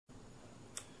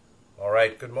All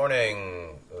right, good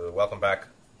morning. Welcome back,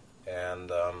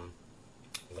 and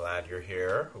glad you're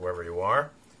here, whoever you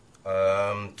are.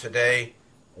 Today,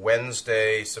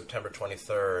 Wednesday, September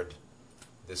 23rd,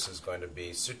 this is going to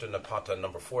be Sutta Nipata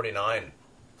number 49,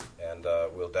 and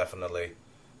we'll definitely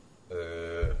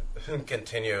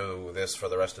continue this for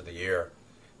the rest of the year.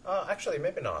 Actually,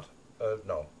 maybe not.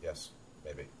 No, yes,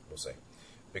 maybe. We'll see.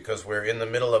 Because we're in the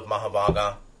middle of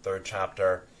Mahavagga, third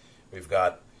chapter. We've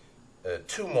got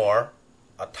two more,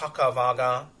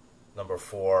 Atthakavagga, number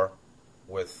 4,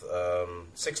 with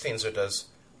 16 suttas,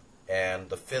 and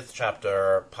the fifth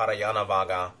chapter,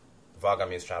 Parayanavagga, Vagga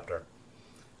means chapter,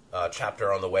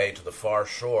 chapter on the way to the far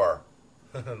shore.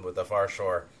 With the far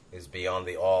shore is beyond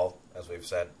the all, as we've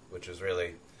said, which is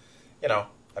really,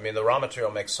 the raw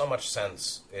material makes so much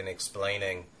sense in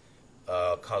explaining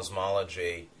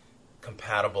cosmology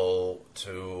compatible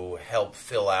to help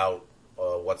fill out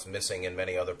what's missing in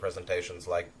many other presentations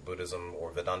like Buddhism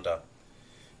or Vedanta.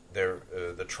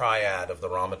 The triad of the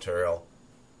raw material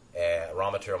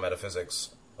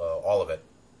metaphysics, all of it,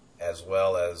 as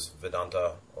well as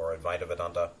Vedanta or Advaita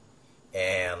Vedanta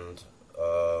and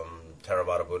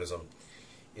Theravada Buddhism,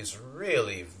 is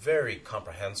really very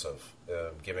comprehensive,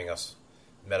 giving us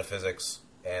metaphysics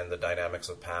and the dynamics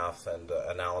of path and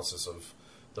analysis of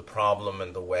the problem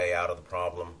and the way out of the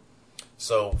problem.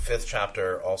 So fifth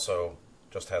chapter also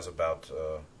just has about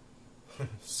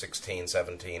 16,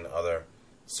 17 other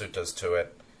suttas to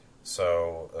it.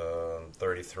 So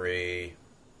 33,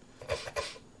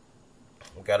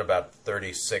 we've got about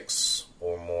 36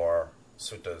 or more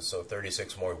suttas, so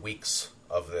 36 more weeks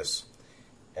of this.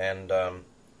 And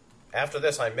after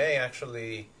this, I may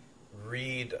actually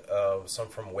read some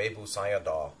from Webu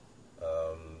Sayadaw,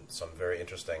 some very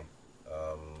interesting,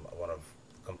 one of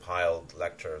compiled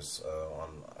lectures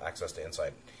on Access to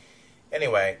Insight.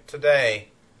 Anyway, today,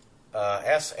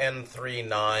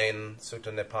 SN39,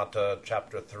 Sutta Nipata,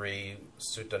 Chapter 3,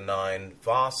 Sutta 9,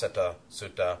 Vaseta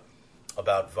Sutta,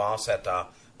 about Vaseta,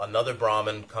 another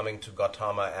Brahmin coming to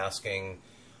Gautama asking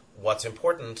what's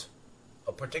important,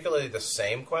 particularly the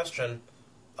same question,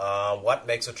 what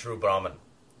makes a true Brahmin?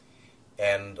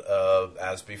 And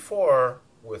as before,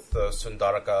 with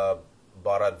Sundaraka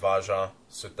Bharadvaja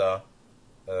Sutta,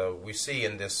 we see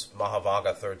in this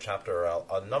Mahavagga third chapter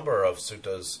a number of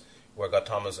suttas where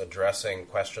Gautama is addressing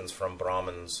questions from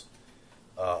Brahmins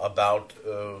about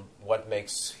what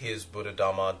makes his Buddha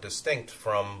Dhamma distinct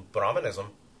from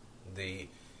Brahmanism, the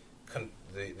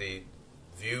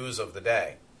views of the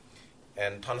day.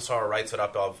 And Thanissaro writes it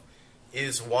up of,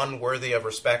 is one worthy of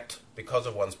respect because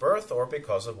of one's birth or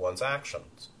because of one's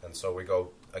actions? And so we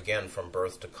go again from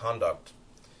birth to conduct.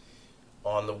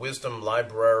 On the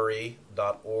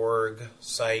wisdomlibrary.org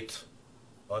site,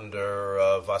 under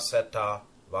Vaseta,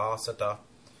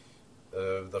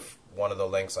 one of the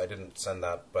links, I didn't send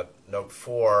that, but note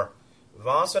 4,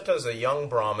 Vaseta is a young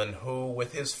Brahmin who,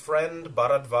 with his friend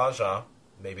Bharadvaja,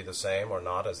 maybe the same or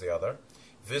not as the other,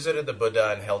 visited the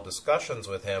Buddha and held discussions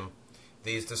with him.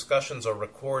 These discussions are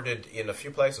recorded in a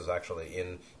few places, actually,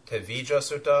 in Tevijja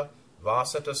Sutta,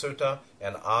 Vaseta Sutta,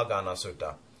 and Agana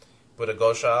Sutta.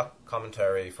 Buddhaghosa,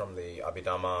 commentary from the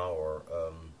Abhidhamma, or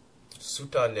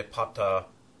Sutta Nipata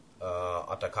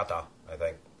Atthakatha, I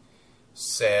think,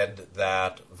 said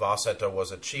that Vaseta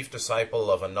was a chief disciple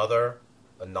of another,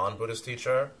 a non-Buddhist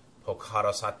teacher,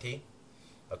 Pokharasati.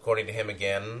 According to him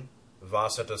again,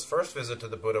 Vaseta's first visit to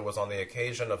the Buddha was on the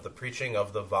occasion of the preaching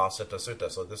of the Vaseta Sutta.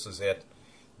 So this is it.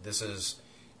 This is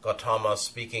Gautama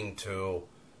speaking to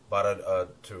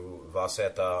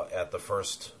Vaseta at the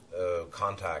first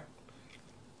contact,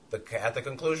 at the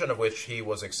conclusion of which he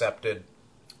was accepted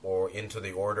or into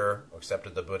the order,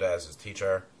 accepted the Buddha as his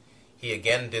teacher. He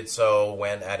again did so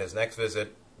when, at his next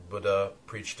visit, Buddha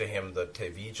preached to him the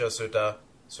Tevijja Sutta,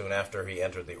 soon after he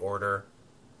entered the order.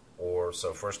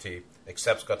 So first he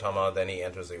accepts Gautama, then he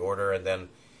enters the order, and then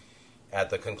at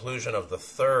the conclusion of the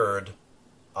third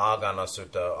Agana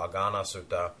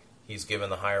Sutta, he's given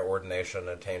the higher ordination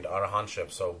and attained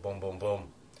arahantship. So boom, boom,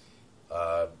 boom.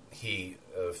 He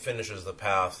finishes the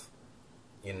path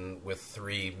with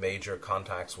 3 major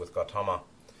contacts with Gautama.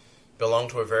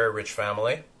 Belonged to a very rich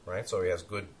family, right? So he has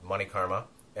good money karma,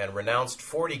 and renounced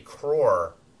 40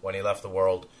 crore when he left the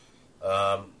world.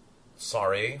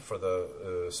 Sorry for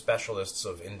the specialists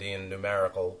of Indian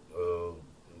numerical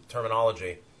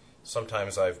terminology.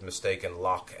 Sometimes I've mistaken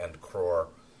lakh and crore.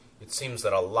 It seems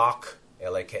that a lakh,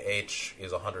 L-A-K-H,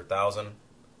 is 100,000,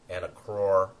 and a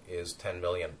crore is 10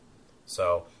 million.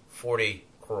 So 40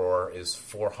 crore is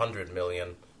 400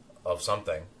 million of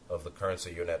something, of the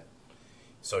currency unit.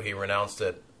 So he renounced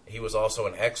it. He was also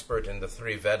an expert in the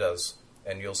 3 Vedas,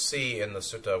 And you'll see in the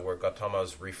sutta where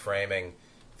Gautama's reframing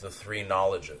the three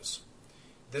knowledges.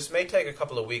 This may take a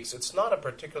couple of weeks. It's not a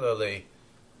particularly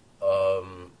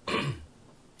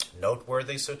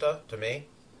noteworthy sutta to me.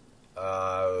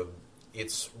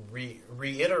 It's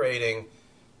reiterating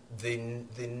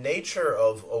the nature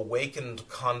of awakened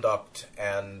conduct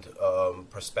and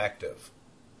perspective,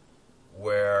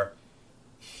 where,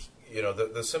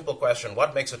 the simple question,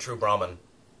 what makes a true Brahmin,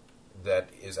 that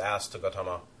is asked to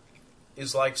Gautama,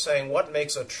 is like saying, what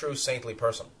makes a true saintly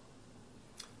person?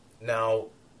 Now,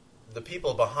 the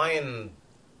people behind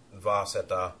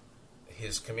Vaseta,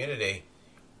 his community,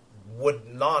 would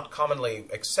not commonly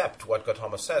accept what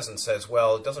Gautama says and says,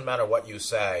 well, it doesn't matter what you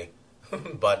say,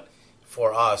 but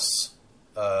for us,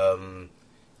 one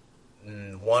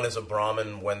is a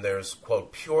Brahmin when there's,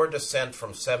 quote, pure descent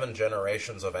from 7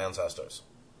 generations of ancestors.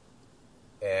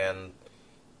 And,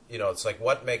 it's like,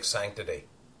 what makes sanctity?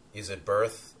 Is it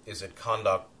birth? Is it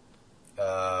conduct?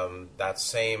 That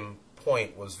same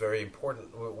point was very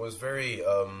important, was very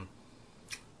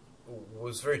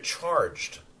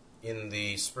charged in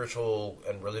the spiritual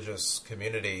and religious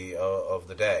community of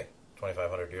the day,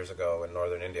 2,500 years ago in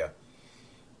northern India.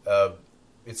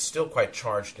 It's still quite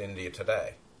charged in India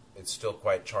today. It's still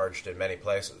quite charged in many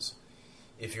places.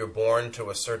 If you're born to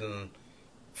a certain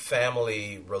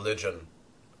family religion,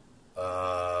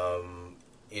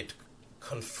 it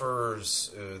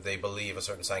confers, they believe, a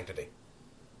certain sanctity.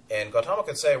 And Gautama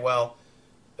could say, well,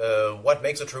 what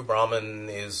makes a true Brahmin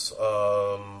is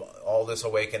all this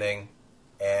awakening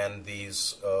and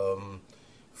these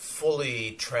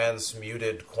fully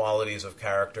transmuted qualities of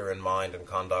character and mind and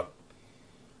conduct.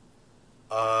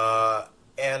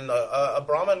 And a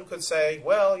Brahmin could say,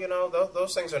 well,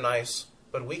 those things are nice,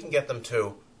 but we can get them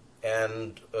too.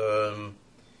 And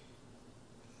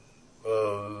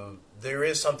there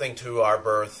is something to our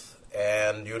birth,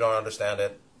 and you don't understand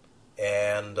it.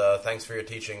 And thanks for your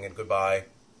teaching and goodbye.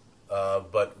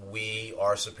 But we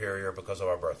are superior because of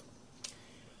our birth.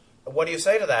 What do you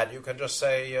say to that? You can just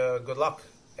say good luck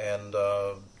and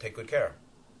take good care,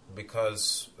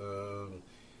 because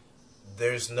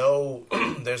there's no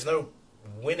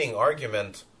winning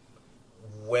argument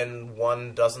when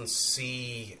one doesn't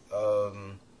see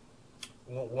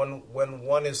when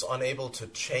one is unable to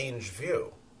change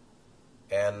view.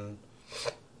 And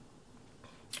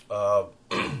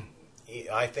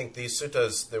I think these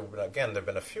suttas, there have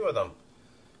been a few of them,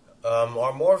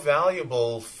 are more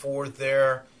valuable for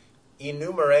their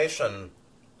enumeration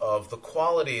of the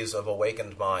qualities of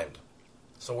awakened mind.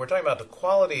 So we're talking about the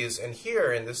qualities, and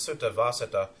here in this sutta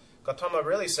Vaseta, Gautama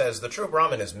really says the true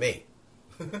Brahmin is me.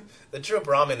 The true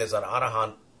Brahmin is an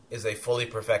arahant, is a fully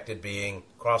perfected being,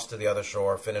 crossed to the other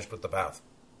shore, finished with the path.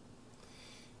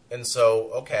 And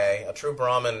so, okay, a true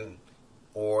Brahmin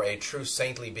or a true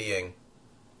saintly being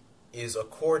is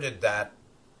accorded that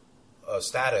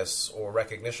status or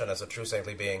recognition as a true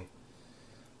saintly being,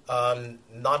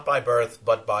 not by birth,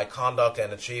 but by conduct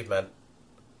and achievement.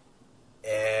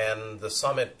 And the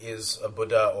summit is a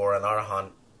Buddha or an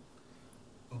Arahant.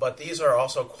 But these are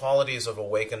also qualities of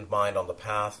awakened mind on the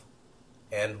path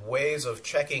and ways of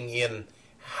checking in.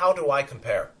 How do I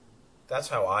compare? That's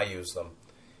how I use them.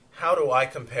 How do I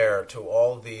compare to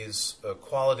all these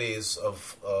qualities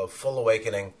of full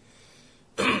awakening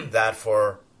that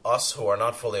for us who are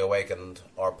not fully awakened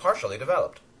are partially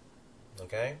developed?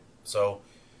 Okay? So,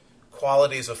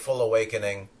 qualities of full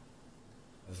awakening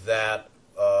that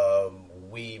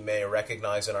we may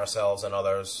recognize in ourselves and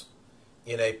others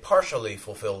in a partially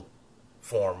fulfilled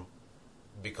form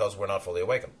because we're not fully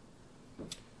awakened.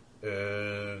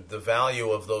 The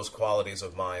value of those qualities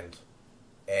of mind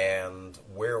and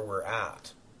where we're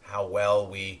at, how well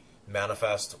we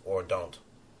manifest or don't.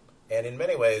 And in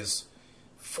many ways,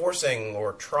 forcing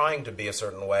or trying to be a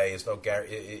certain way is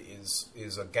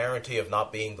a guarantee of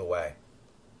not being the way.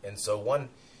 And so one,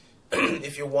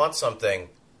 if you want something,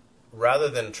 rather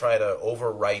than try to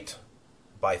overwrite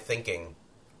by thinking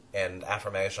and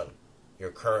affirmation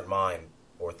your current mind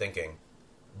or thinking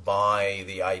by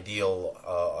the ideal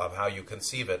of how you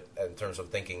conceive it in terms of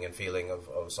thinking and feeling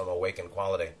of some awakened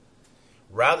quality,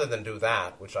 rather than do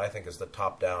that, which I think is the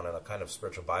top-down and a kind of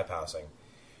spiritual bypassing,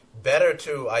 better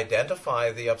to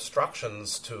identify the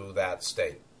obstructions to that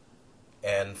state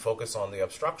and focus on the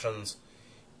obstructions,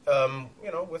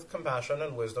 with compassion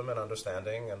and wisdom and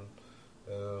understanding and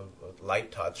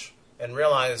light touch, and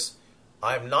realize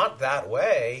I'm not that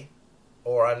way,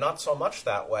 or I'm not so much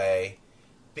that way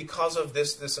because of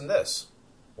this, this, and this,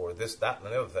 or this, that,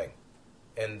 and the other thing.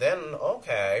 And then,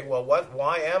 okay, well,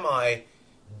 why am I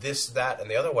this, that, and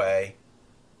the other way?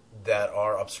 that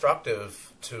are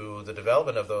obstructive to the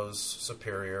development of those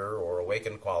superior or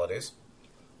awakened qualities.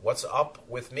 What's up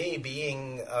with me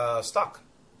being stuck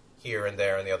here and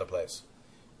there in the other place?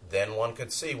 Then one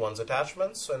could see one's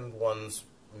attachments and one's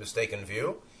mistaken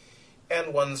view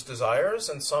and one's desires,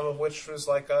 and some of which was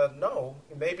like, no,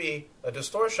 maybe a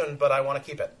distortion, but I want to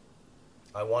keep it.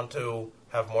 I want to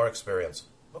have more experience.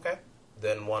 Okay.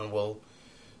 Then one will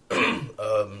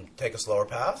take a slower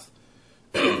path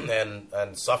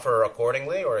and suffer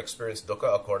accordingly or experience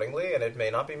dukkha accordingly, and it may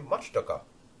not be much dukkha.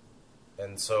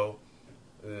 And so,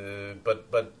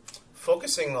 but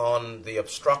focusing on the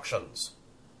obstructions,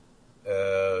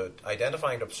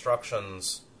 identifying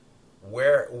obstructions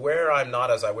where I'm not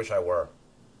as I wish I were,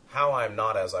 how I'm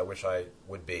not as I wish I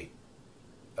would be,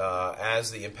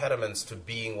 as the impediments to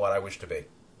being what I wish to be,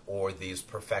 or these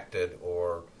perfected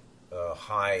or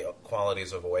high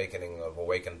qualities of awakening, of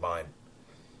awakened mind.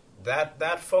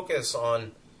 That focus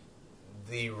on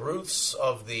the roots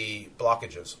of the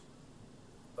blockages,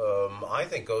 I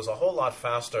think, goes a whole lot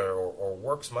faster or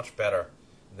works much better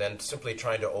than simply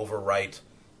trying to overwrite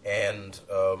and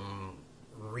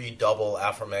redouble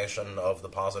affirmation of the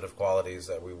positive qualities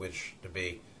that we wish to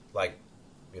be. Like,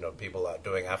 people are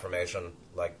doing affirmation,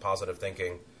 like positive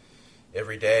thinking,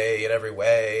 every day in every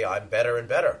way, I'm better and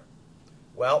better.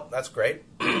 Well, that's great,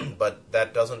 but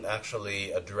that doesn't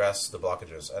actually address the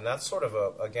blockages. And that's sort of,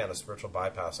 a spiritual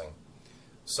bypassing.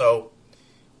 So,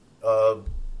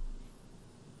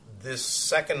 this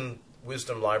second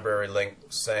wisdom library link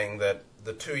saying that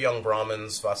the two young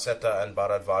Brahmins, Vaseta and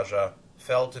Bharadvaja,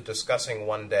 fell to discussing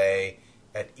one day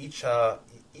at Icha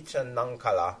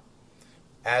Nankala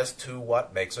as to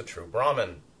what makes a true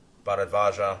Brahmin.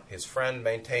 Bharadvaja, his friend,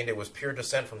 maintained it was pure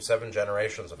descent from 7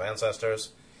 generations of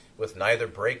ancestors, with neither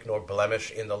break nor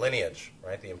blemish in the lineage,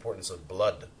 right? The importance of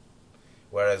blood.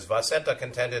 Whereas Vaseta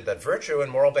contended that virtue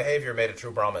and moral behavior made a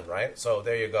true Brahmin, right? So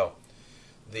there you go.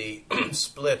 The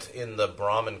split in the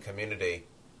Brahmin community,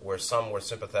 where some were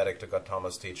sympathetic to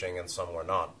Gautama's teaching and some were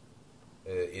not,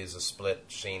 is a split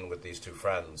seen with these two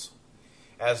friends.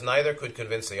 As neither could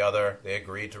convince the other, they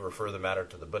agreed to refer the matter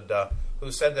to the Buddha,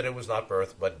 who said that it was not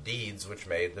birth, but deeds which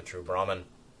made the true Brahmin.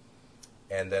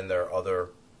 And then there are other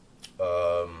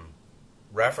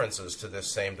references to this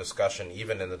same discussion,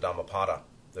 even in the Dhammapada.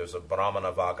 There's a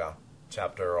Brahmana Vaga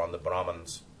chapter on the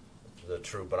Brahmins, the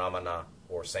true Brahmana,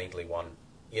 or saintly one,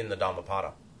 in the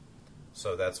Dhammapada.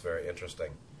 So that's very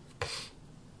interesting.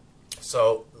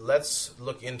 So let's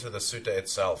look into the sutta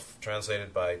itself,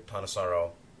 translated by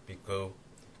Thanissaro Bhikkhu,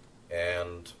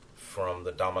 and from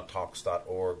the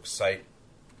dhammatalks.org site.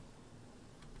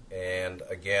 And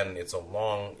again, it's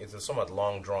a somewhat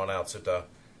long, drawn-out sutta.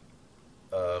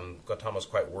 Gautama's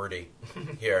quite wordy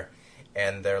here,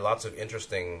 and there are lots of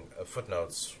interesting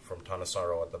footnotes from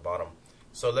Thanissaro at the bottom.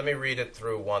 So let me read it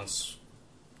through once,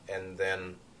 and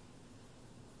then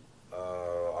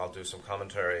I'll do some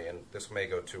commentary, and this may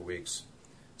go 2 weeks.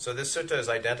 So this sutta is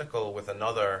identical with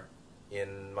another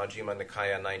in Majjhima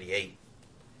Nikaya 98,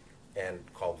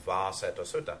 and called Vaseta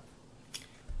Sutta.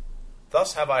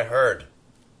 Thus have I heard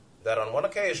that on one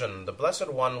occasion the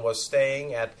Blessed One was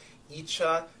staying at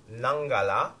Icha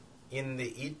Nangala in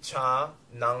the Icha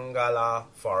Nangala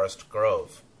forest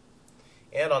grove.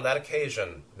 And on that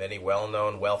occasion many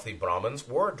well-known wealthy Brahmins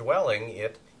were dwelling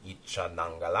at Icha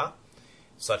Nangala,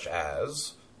 such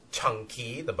as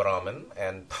Chanki the Brahmin,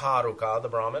 and Taruka the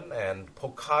Brahmin, and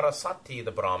Pokarasati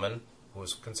the Brahmin, who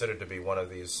is considered to be one of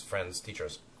these friends'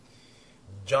 teachers.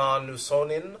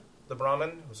 Janusonin the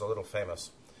Brahmin, who's a little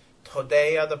famous,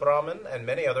 Todeya the Brahmin, and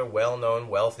many other well-known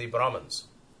wealthy Brahmins.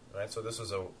 Right? So this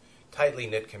is a tightly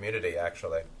knit community,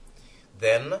 actually.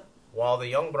 Then, while the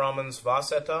young Brahmins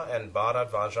Vaseta and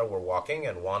Bharadvaja were walking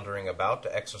and wandering about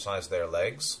to exercise their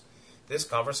legs, this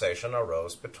conversation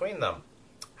arose between them.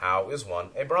 How is one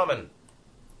a Brahmin?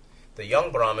 The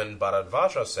young Brahmin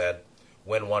Bharadvaja said,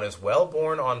 when one is well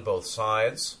born on both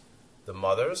sides, the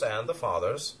mothers and the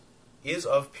fathers, is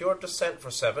of pure descent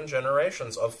for 7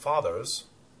 generations of fathers,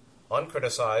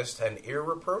 uncriticized and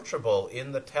irreproachable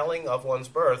in the telling of one's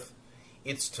birth,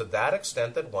 it's to that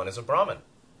extent that one is a Brahmin.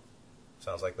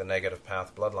 Sounds like the negative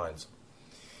path bloodlines.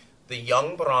 The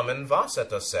young Brahmin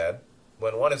Vaseta said,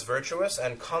 when one is virtuous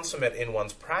and consummate in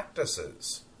one's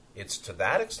practices, it's to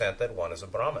that extent that one is a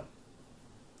Brahmin.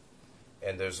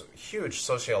 And there's huge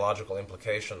sociological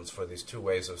implications for these two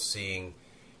ways of seeing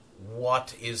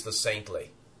what is the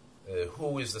saintly,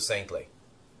 who is the saintly.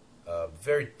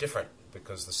 Very different,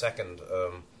 because the second,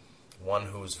 one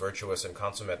who's virtuous and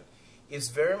consummate, is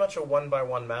very much a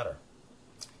one-by-one matter.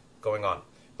 Going on.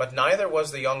 But neither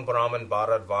was the young Brahmin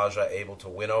Bharadvaja able to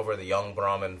win over the young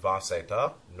Brahmin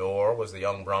Vaseta, nor was the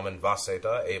young Brahmin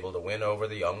Vaseta able to win over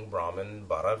the young Brahmin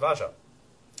Bharadvaja.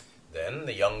 Then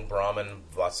the young Brahmin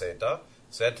Vaseta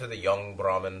said to the young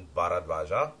Brahmin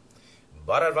Bharadvaja,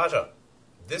 Bharadvaja,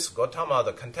 this Gotama,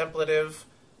 the contemplative,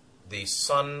 the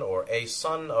son or a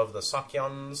son of the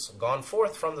Sakyans, gone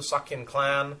forth from the Sakyan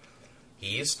clan,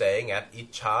 he is staying at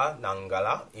Icha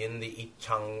Nangala in the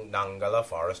Ichang Nangala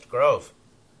forest grove.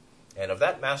 And of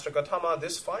that Master Gotama,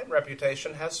 this fine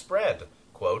reputation has spread.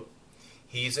 Quote,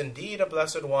 he's indeed a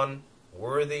blessed one,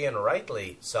 worthy and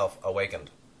rightly self-awakened,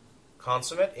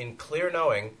 consummate in clear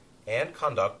knowing and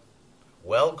conduct,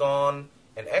 well gone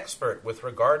and expert with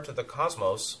regard to the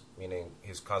cosmos, meaning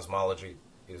his cosmology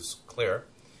is clear,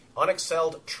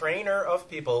 unexcelled trainer of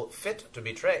people fit to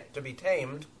be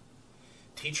tamed,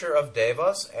 teacher of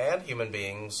devas and human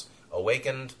beings,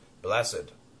 awakened,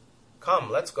 blessed.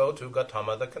 Come, let's go to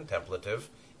Gotama the contemplative,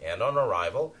 and on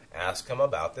arrival, ask him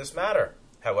about this matter.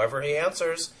 However he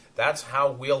answers, that's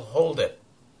how we'll hold it,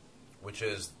 which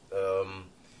is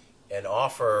an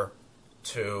offer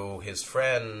to his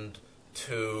friend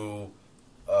to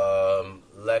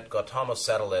let Gotama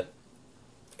settle it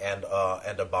and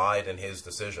abide in his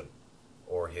decision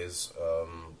or his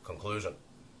conclusion,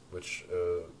 which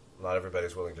not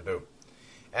everybody's willing to do.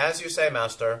 As you say,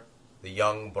 Master, the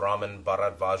young Brahmin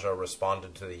Bharadvaja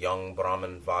responded to the young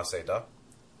Brahmin Vaseta.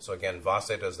 So again,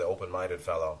 Vaseta is the open-minded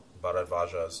fellow.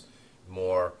 Bharadvaja is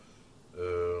more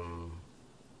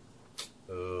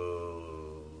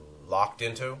locked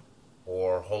into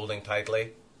or holding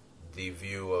tightly the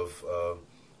view of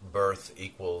birth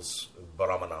equals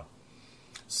Brahmana.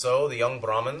 So the young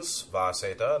Brahmins,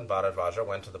 Vaseta and Bharadvaja,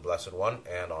 went to the Blessed One,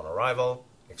 and on arrival,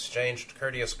 exchanged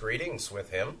courteous greetings with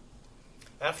him.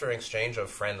 After exchange of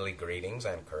friendly greetings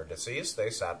and courtesies, they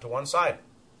sat to one side.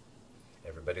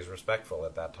 Everybody's respectful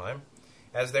at that time.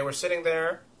 As they were sitting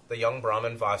there, the young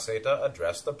Brahmin Vaseta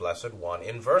addressed the Blessed One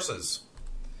in verses.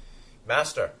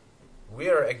 Master, we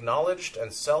are acknowledged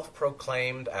and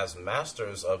self-proclaimed as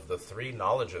masters of the three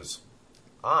knowledges.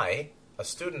 I, a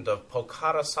student of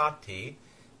Pokarasati,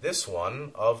 this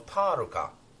one of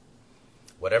Taruka.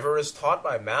 Whatever is taught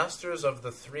by masters of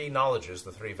the three knowledges,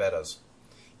 the three Vedas,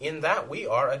 in that we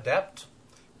are adept,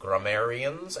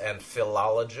 grammarians and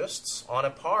philologists on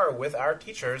a par with our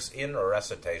teachers in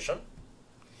recitation.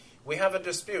 We have a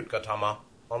dispute, Gotama,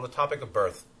 on the topic of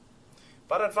birth.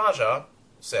 Bharadvaja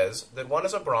says that one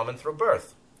is a Brahmin through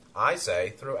birth. I say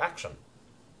through action.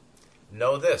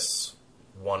 Know this,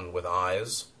 one with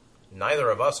eyes,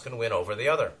 neither of us can win over the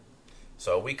other.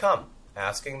 So we come,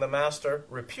 asking the master,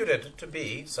 reputed to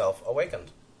be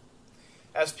self-awakened.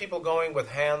 As people going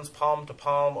with hands palm to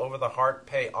palm over the heart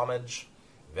pay homage,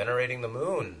 venerating the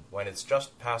moon when it's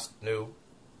just past new.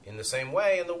 In the same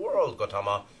way in the world,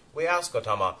 Gotama, we ask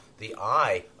Gotama, the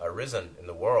I arisen in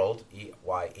the world,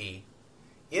 E-Y-E,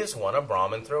 is one a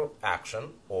Brahmin through action,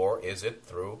 or is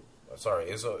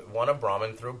one a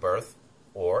Brahmin through birth,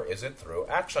 or is it through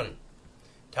action?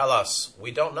 Tell us,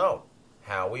 we don't know,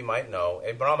 how we might know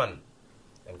a Brahmin.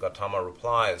 And Gotama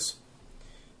replies,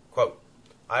 quote,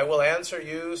 I will answer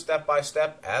you step by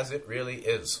step as it really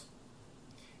is.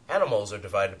 Animals are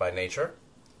divided by nature,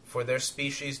 for their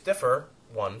species differ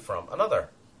one from another.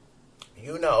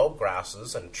 You know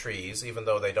grasses and trees, even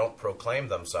though they don't proclaim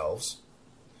themselves.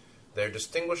 Their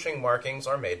distinguishing markings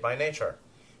are made by nature,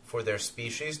 for their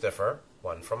species differ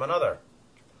one from another.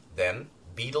 Then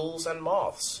beetles and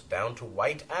moths, down to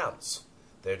white ants.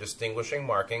 Their distinguishing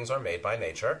markings are made by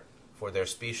nature, for their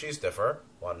species differ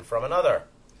one from another.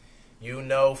 You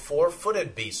know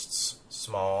four-footed beasts,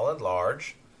 small and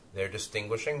large. Their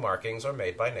distinguishing markings are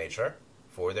made by nature,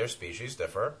 for their species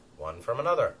differ one from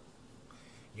another.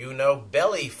 You know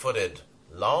belly-footed,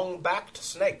 long-backed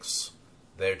snakes.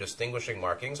 Their distinguishing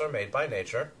markings are made by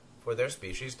nature, for their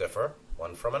species differ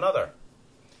one from another.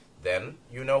 Then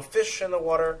you know fish in the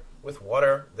water, with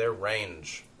water their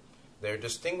range. Their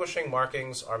distinguishing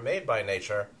markings are made by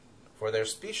nature, for their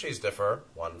species differ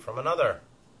one from another.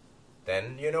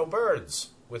 Then you know birds,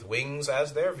 with wings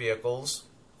as their vehicles,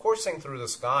 coursing through the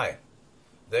sky.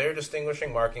 Their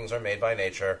distinguishing markings are made by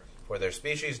nature, for their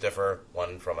species differ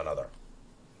one from another.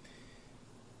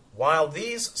 While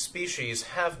these species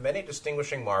have many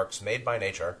distinguishing marks made by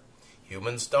nature,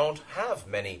 humans don't have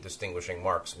many distinguishing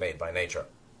marks made by nature.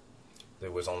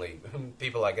 There was only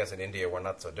people, I guess, in India were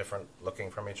not so different looking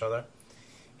from each other.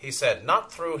 He said,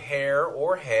 not through hair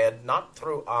or head, not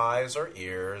through eyes or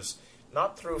ears,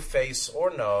 not through face or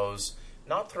nose,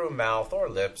 not through mouth or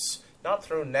lips, not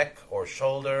through neck or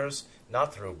shoulders,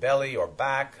 not through belly or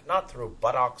back, not through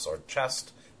buttocks or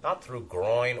chest, not through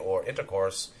groin or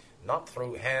intercourse, not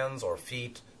through hands or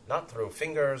feet, not through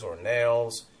fingers or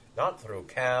nails, not through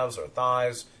calves or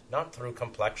thighs, not through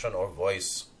complexion or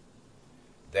voice.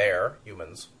 Their,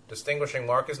 humans, distinguishing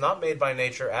mark is not made by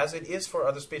nature as it is for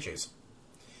other species.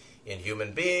 In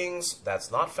human beings,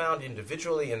 that's not found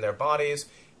individually in their bodies,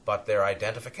 but their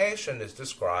identification is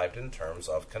described in terms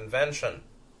of convention.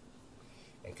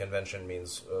 And convention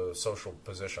means social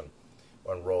position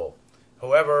or role.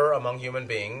 Whoever among human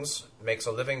beings makes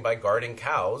a living by guarding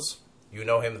cows, you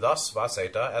know him thus,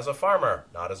 Vaseta, as a farmer,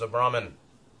 not as a Brahmin.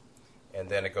 And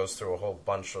then it goes through a whole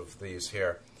bunch of these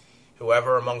here.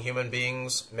 Whoever among human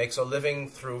beings makes a living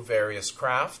through various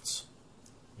crafts,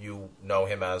 you know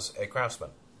him as a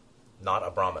craftsman, not a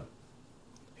Brahmin.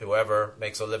 Whoever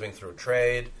makes a living through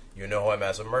trade, you know him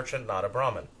as a merchant, not a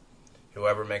Brahmin.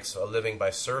 Whoever makes a living by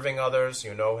serving others,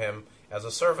 you know him as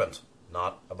a servant,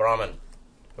 not a Brahmin.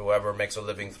 Whoever makes a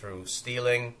living through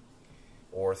stealing,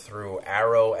 or through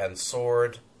arrow and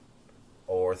sword,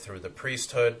 or through the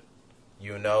priesthood,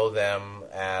 you know them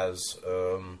as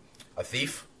a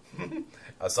thief,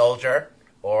 a soldier,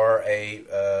 or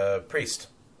a priest,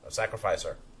 a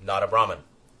sacrificer, not a Brahmin,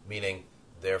 meaning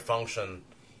their function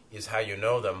is how you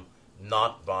know them,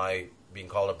 not by being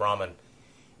called a Brahmin.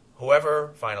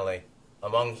 Whoever, finally,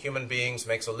 among human beings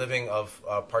makes a living of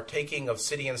partaking of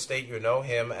city and state, you know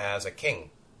him as a king,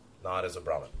 not as a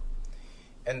Brahmin.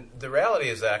 And the reality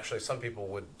is actually some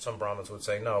Brahmins would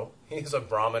say, no, he's a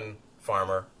Brahmin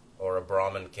farmer, or a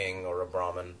Brahmin king, or a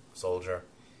Brahmin soldier.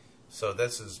 So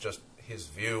this is just his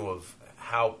view of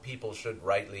how people should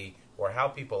rightly, or how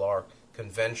people are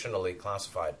conventionally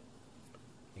classified.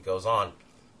 He goes on,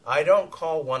 I don't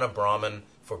call one a Brahmin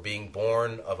for being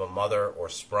born of a mother or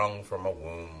sprung from a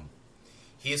womb.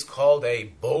 He's called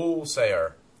a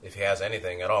bow-sayer, if he has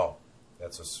anything at all.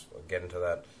 Let's just get into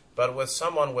that. But with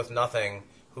someone with nothing,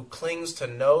 who clings to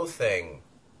no thing,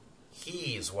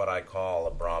 he's what I call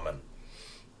a Brahmin.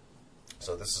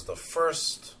 So this is the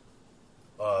first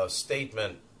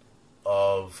statement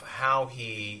of how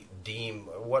he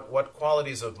what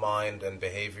qualities of mind and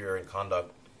behavior and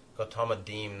conduct Gautama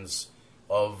deems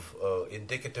of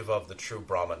indicative of the true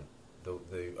Brahmin,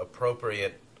 the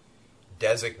appropriate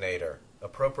designator,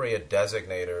 appropriate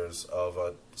designators of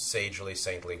a sagely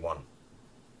saintly one.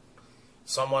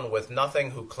 Someone with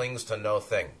nothing who clings to no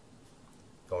thing.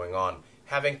 Going on.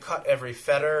 Having cut every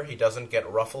fetter, he doesn't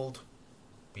get ruffled.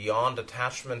 Beyond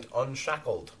attachment,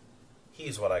 unshackled.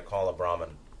 He's what I call a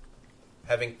Brahmin.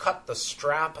 Having cut the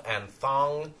strap and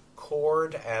thong,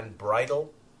 cord and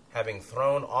bridle, having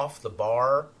thrown off the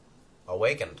bar,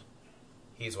 awakened.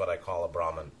 He's what I call a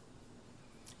Brahmin.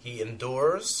 He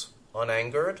endures,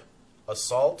 unangered,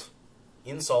 assault,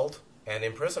 insult, and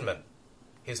imprisonment.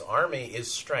 His army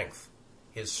is strength.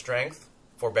 His strength,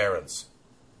 forbearance.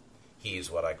 He's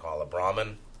what I call a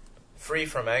Brahmin. Free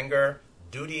from anger,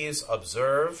 duties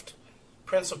observed,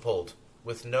 principled,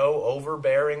 with no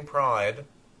overbearing pride,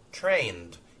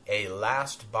 trained, a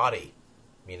last body,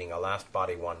 meaning a last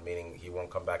body one, meaning he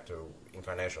won't come back to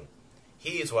incarnation.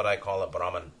 He's what I call a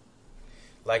Brahmin.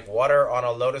 Like water on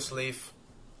a lotus leaf,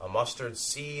 a mustard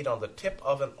seed on the tip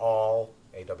of an awl,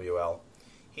 AWL,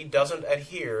 he doesn't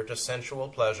adhere to sensual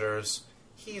pleasures.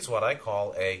 He's what I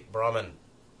call a Brahmin.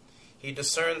 He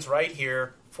discerns right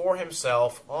here for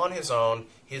himself, on his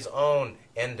own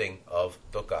ending of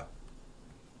dukkha.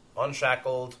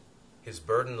 Unshackled, his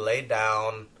burden laid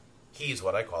down, he's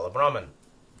what I call a Brahmin.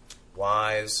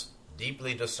 Wise,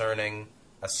 deeply discerning,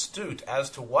 astute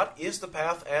as to what is the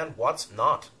path and what's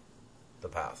not the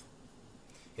path.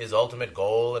 His ultimate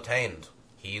goal attained,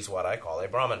 he's what I call a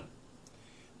Brahmin.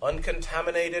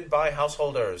 Uncontaminated by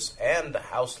householders and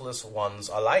houseless ones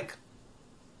alike,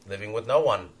 living with no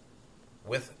one,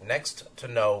 with next to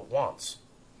no wants.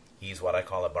 He's what I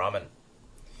call a Brahmin.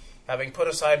 Having put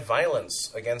aside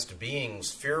violence against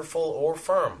beings fearful or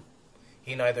firm,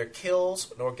 he neither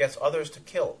kills nor gets others to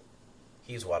kill.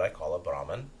 He's what I call a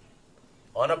Brahmin.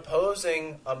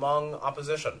 Unopposing among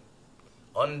opposition,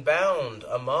 unbound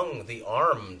among the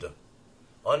armed,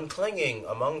 unclinging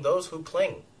among those who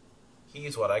cling.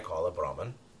 He's what I call a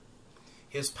Brahmin.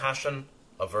 His passion,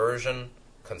 aversion,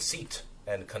 conceit,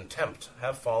 and contempt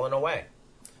have fallen away,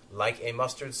 like a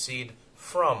mustard seed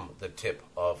from the tip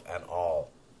of an awl.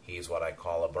 He's what I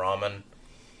call a Brahmin.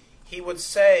 He would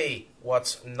say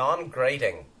what's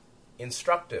non-grating,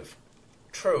 instructive,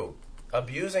 true,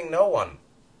 abusing no one.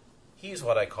 He's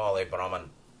what I call a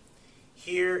Brahmin.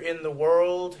 Here in the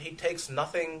world he takes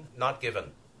nothing not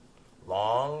given.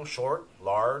 Long, short,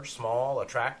 large, small,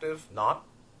 attractive, not.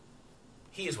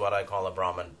 He's what I call a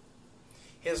Brahmin.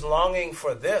 His longing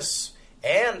for this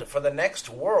and for the next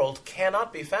world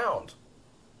cannot be found.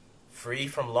 Free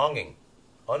from longing,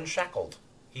 unshackled,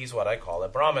 he's what I call a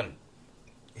Brahmin.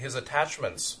 His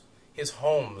attachments, his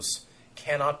homes,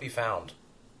 cannot be found.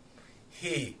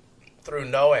 He, through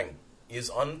knowing, is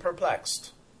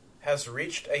unperplexed, has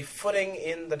reached a footing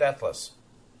in the deathless.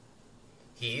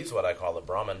 He's what I call a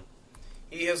Brahmin.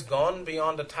 He has gone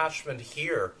beyond attachment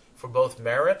here for both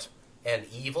merit and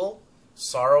evil,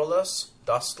 sorrowless,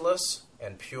 dustless,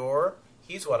 and pure.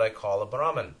 He's what I call a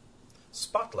Brahmin.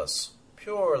 Spotless,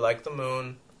 pure like the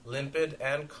moon, limpid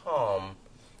and calm.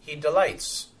 He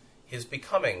delights, his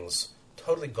becomings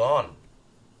totally gone.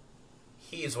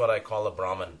 He is what I call a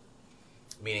Brahmin,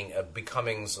 meaning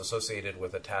becomings associated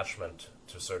with attachment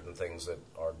to certain things that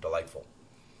are delightful.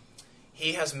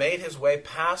 He has made his way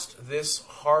past this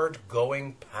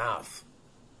hard-going path,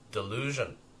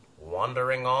 delusion,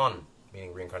 wandering on,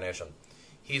 meaning reincarnation.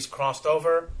 He's crossed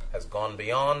over, has gone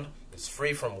beyond, is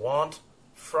free from want,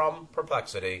 from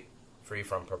perplexity,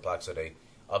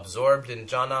 absorbed in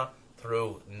jhana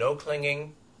through no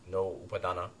clinging, no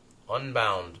upadana,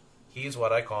 unbound. He's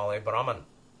what I call a Brahman.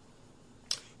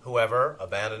 Whoever,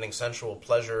 abandoning sensual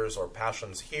pleasures or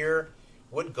passions here,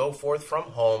 would go forth from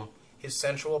home, his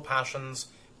sensual passions,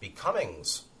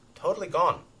 becomings, totally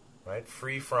gone, right?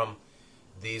 Free from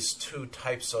these two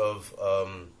types of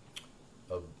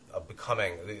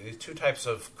becoming, these two types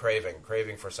of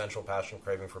craving for sensual passion,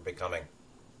 craving for becoming.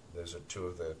 Those are two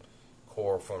of the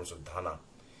core forms of dana.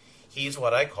 He's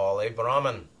what I call a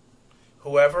Brahman.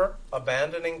 Whoever,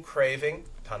 abandoning craving,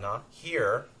 tana,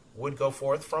 here, would go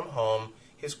forth from home,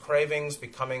 his cravings,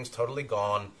 becomings totally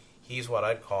gone, he's what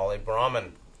I'd call a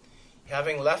Brahman.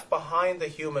 Having left behind the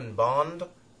human bond,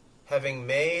 having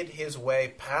made his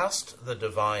way past the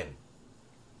divine,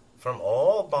 from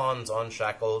all bonds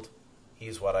unshackled,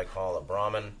 he's what I call a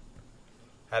Brahman.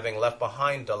 Having left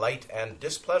behind delight and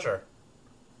displeasure,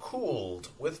 cooled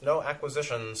with no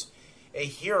acquisitions, a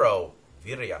hero,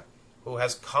 virya, who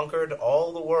has conquered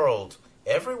all the world,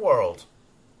 every world,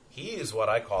 he is what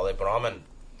I call a Brahman.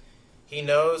 He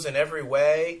knows in every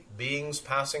way beings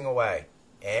passing away,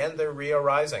 and their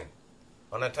re-arising.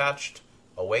 Unattached,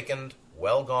 awakened,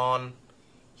 well gone,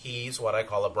 he's what I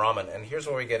call a Brahman. And here's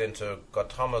where we get into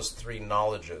Gautama's three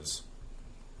knowledges.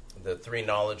 The three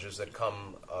knowledges that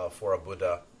come for a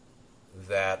Buddha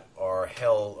that are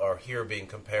here being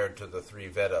compared to the three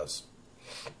Vedas.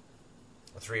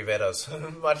 The three Vedas,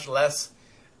 much less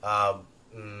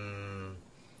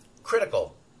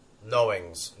critical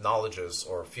knowings, knowledges,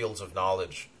 or fields of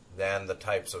knowledge than the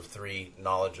types of three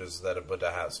knowledges that a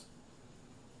Buddha has.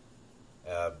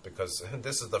 Because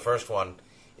this is the first one,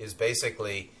 is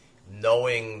basically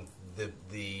knowing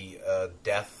the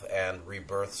death and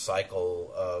rebirth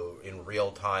cycle in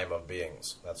real time of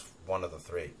beings. That's one of the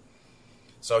three.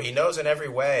 So he knows in every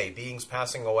way beings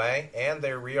passing away and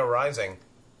their re-arising,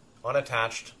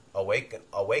 unattached,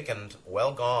 awakened,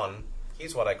 well gone.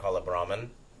 He's what I call a Brahman.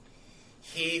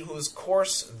 He whose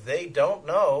course they don't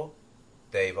know,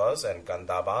 devas and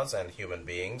gandhabas and human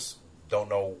beings, don't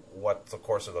know what the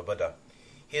course of a Buddha.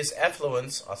 His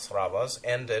effluence, asravas,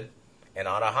 ended, an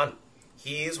arahant.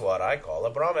 He's what I call a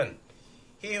Brahmin.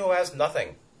 He who has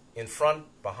nothing, in front,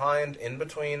 behind, in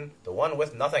between, the one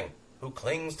with nothing, who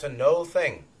clings to no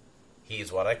thing.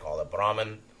 He's what I call a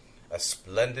Brahmin. A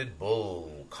splendid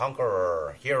bull,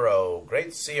 conqueror, hero,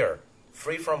 great seer,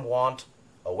 free from want,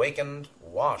 awakened,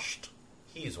 washed.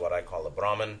 He's what I call a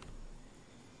Brahmin.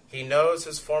 He knows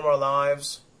his former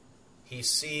lives. He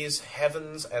sees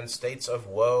heavens and states of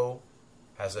woe,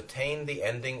 has attained the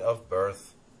ending of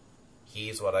birth.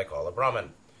 He's what I call a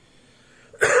Brahmin.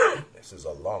 This is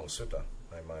a long sutta.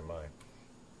 My.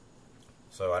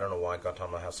 So I don't know why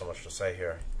Gautama has so much to say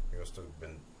here. He must have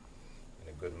been in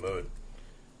a good mood.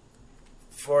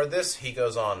 For this, he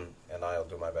goes on, and I'll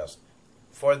do my best.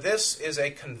 For this is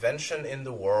a convention in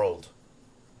the world.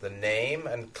 The name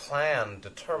and clan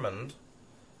determined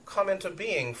come into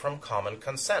being from common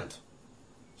consent.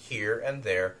 Here and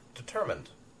there determined,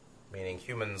 meaning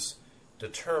humans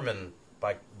determine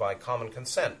by common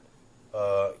consent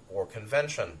or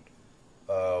convention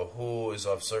who is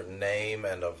of certain name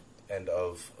and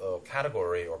of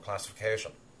category or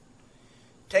classification.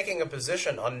 Taking a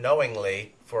position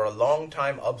unknowingly for a long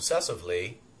time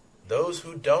obsessively, those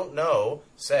who don't know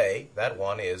say that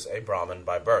one is a Brahmin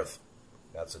by birth.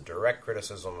 That's a direct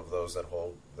criticism of those that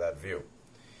hold that view.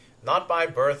 Not by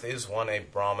birth is one a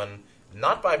Brahmin,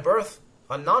 not by birth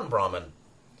a non-Brahmin.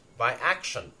 By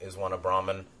action is one a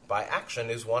Brahmin, by action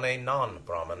is one a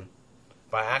non-Brahmin.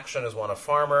 By action is one a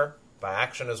farmer, by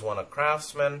action is one a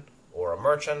craftsman, or a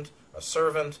merchant, a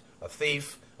servant, a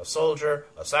thief, a soldier,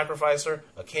 a sacrificer,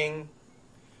 a king.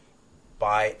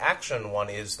 by action one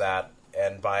is that,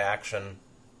 and by action,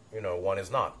 one is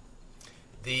not.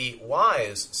 The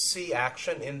wise see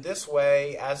action in this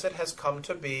way as it has come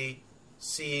to be,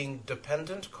 seeing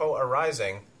dependent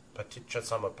co-arising, paticca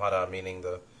samuppada, meaning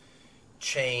the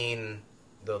chain,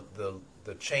 the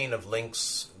chain of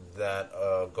links that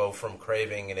go from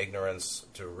craving and ignorance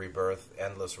to rebirth,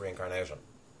 endless reincarnation,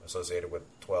 associated with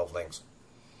 12 links.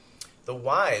 The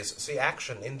wise see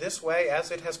action in this way as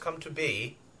it has come to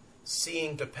be,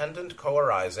 seeing dependent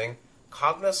co-arising,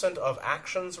 cognizant of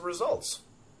action's results.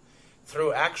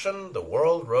 Through action, the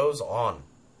world rolls on.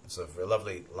 It's a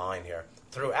lovely line here.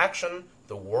 Through action,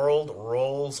 the world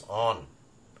rolls on.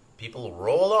 People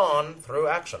roll on through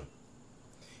action.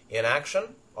 In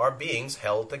action are beings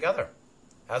held together,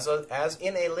 as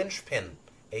in a linchpin,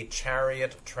 a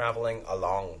chariot traveling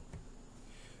along.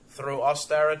 Through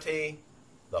austerity,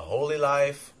 the holy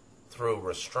life, through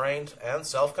restraint and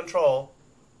self-control,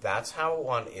 that's how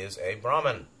one is a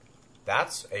Brahmin.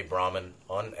 That's a Brahmin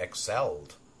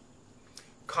unexcelled.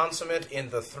 Consummate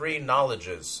in the three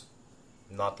knowledges,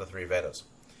 not the three Vedas,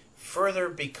 further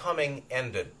becoming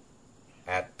ended,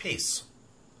 at peace.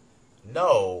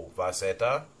 No,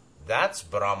 Vaseta, that's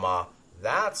Brahma,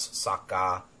 that's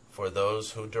Sakka, for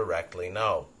those who directly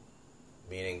know.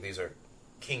 Meaning these are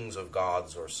kings of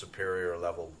gods or superior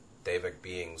level Devic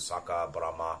beings, Sakka,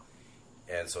 Brahma.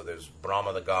 And so there's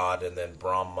Brahma the god, and then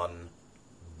Brahman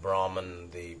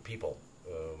the people,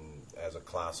 as a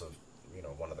class of,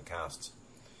 one of the castes.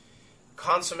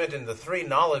 Consummate in the three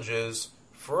knowledges,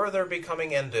 further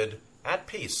becoming ended, at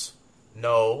peace.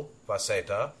 No,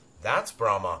 Vaseta, that's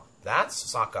Brahma, that's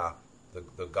Sakka,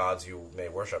 the gods you may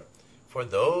worship, for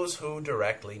those who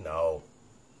directly know.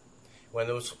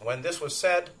 When this was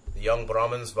said, the young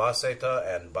Brahmins Vaseta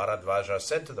and Bharadvaja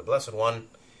said to the Blessed One,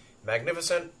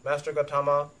 "Magnificent, Master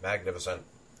Gautama, magnificent,"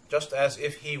 just as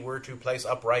if he were to place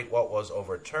upright what was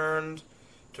overturned,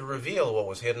 to reveal what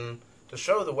was hidden, to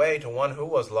show the way to one who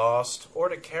was lost, or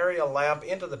to carry a lamp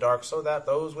into the dark so that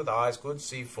those with eyes could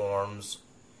see forms.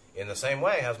 In the same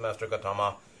way has Master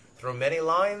Gautama, through many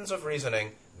lines of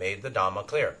reasoning, made the Dhamma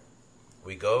clear.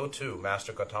 We go to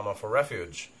Master Gautama for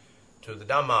refuge, to the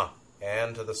Dhamma,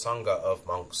 and to the Sangha of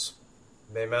monks.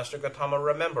 May Master Gautama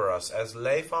remember us as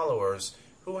lay followers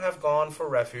who have gone for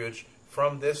refuge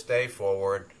from this day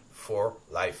forward for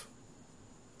life.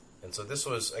 And so this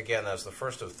was, again, as the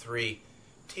first of three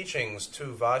teachings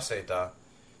to Vaseta.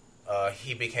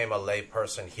 He became a lay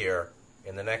person here.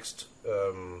 In the next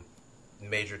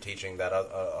major teaching that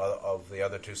of the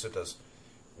other two suttas,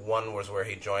 one was where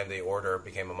he joined the order,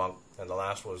 became a monk, and the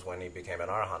last was when he became an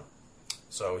arahant.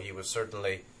 So he was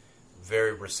certainly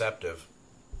very receptive.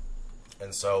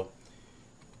 And so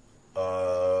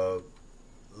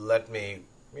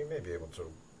we may be able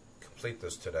to complete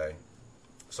this today.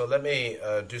 So let me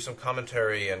do some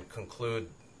commentary and conclude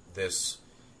this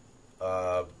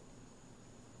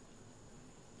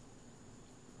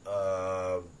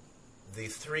the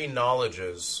three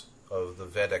knowledges of the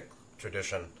Vedic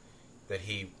tradition that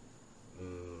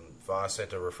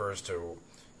Vaseta refers to: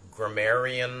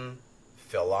 grammarian,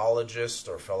 philologist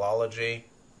or philology,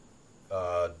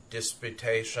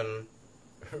 disputation,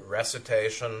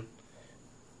 recitation,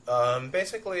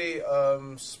 basically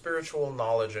spiritual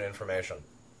knowledge and information.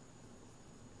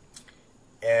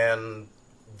 And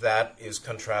that is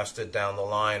contrasted down the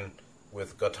line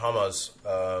with Gautama's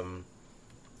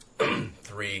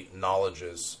three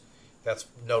knowledges. That's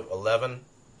note 11.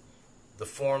 The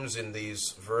forms in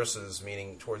these verses,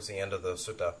 meaning towards the end of the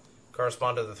sutta,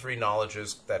 correspond to the three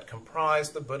knowledges that comprise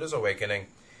the Buddha's awakening.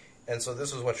 And so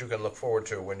this is what you can look forward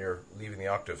to when you're leaving the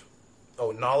octave.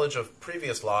 Knowledge of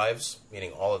previous lives,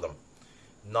 meaning all of them.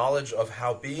 Knowledge of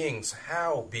how beings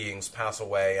pass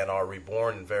away and are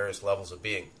reborn in various levels of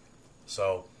being.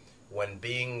 So when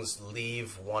beings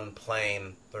leave one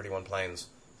plane, 31 planes,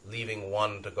 leaving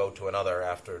one to go to another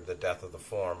after the death of the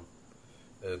form,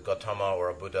 Gautama or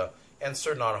a Buddha, and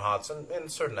certain arhats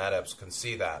and certain adepts can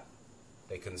see that.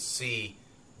 They can see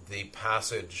the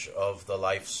passage of the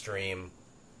life stream,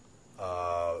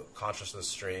 consciousness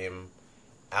stream,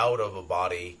 out of a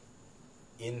body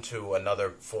into another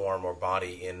form or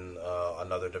body in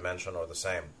another dimension or the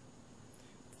same.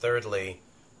 Thirdly,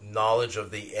 knowledge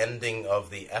of the ending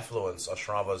of the effluence,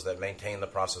 ashravas, that maintain the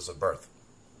process of birth.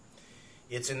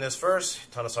 It's in this verse,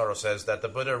 Thanissaro says, that the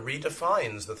Buddha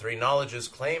redefines the three knowledges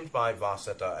claimed by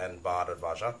Vaseta and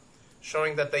Bharadvaja,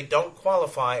 showing that they don't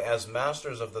qualify as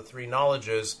masters of the three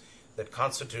knowledges that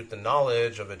constitute the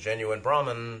knowledge of a genuine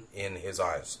Brahmin in his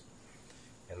eyes.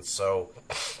 And so,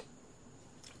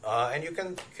 and you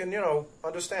can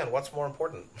understand what's more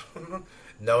important.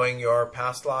 Knowing your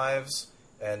past lives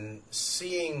and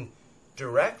seeing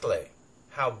directly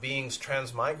how beings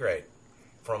transmigrate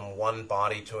from one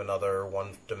body to another,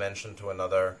 one dimension to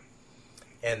another,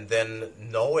 and then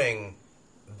knowing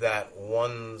that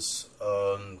one's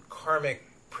karmic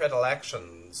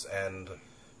predilections and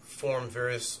form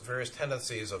various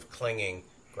tendencies of clinging,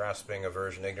 grasping,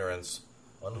 aversion, ignorance,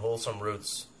 unwholesome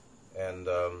roots, and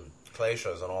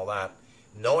kleshas and all that,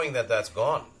 knowing that that's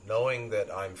gone, knowing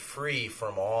that I'm free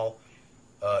from all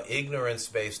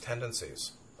ignorance-based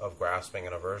tendencies of grasping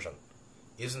and aversion.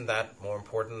 Isn't that more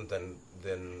important than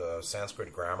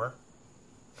Sanskrit grammar?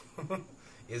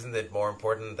 Isn't it more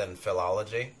important than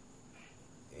philology?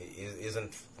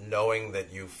 Isn't knowing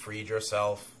that you've freed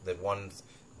yourself, that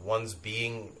one's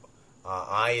being,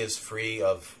 I is free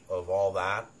of all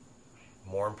that,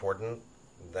 more important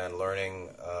than learning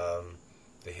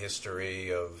the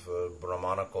history of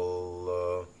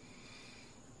Brahmanical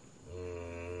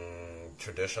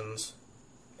traditions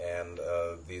and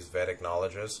these Vedic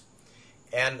knowledges?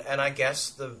 And I guess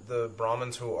the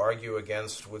Brahmins who argue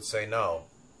against would say, no,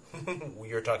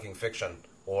 you're talking fiction,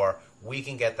 or we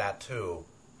can get that too.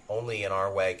 Only in our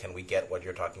way can we get what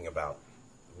you're talking about.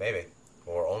 Maybe.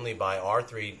 Or only by our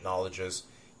three knowledges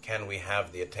can we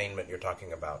have the attainment you're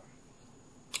talking about.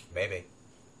 Maybe.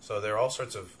 So there are all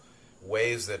sorts of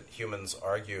ways that humans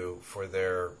argue for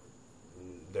their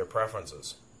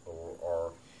preferences,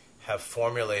 or have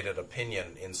formulated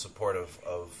opinion in support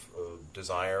of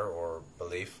desire or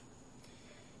belief.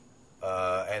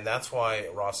 And that's why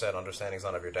Ra said, understanding is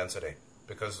none of your density.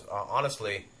 Because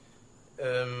honestly,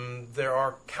 there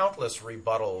are countless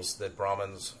rebuttals that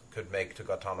Brahmins could make to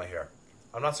Gautama here.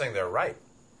 I'm not saying they're right.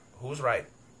 Who's right?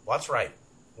 What's right?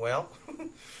 Well,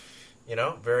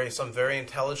 some very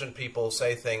intelligent people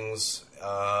say things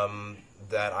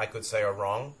that I could say are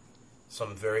wrong.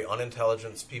 Some very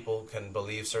unintelligent people can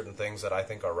believe certain things that I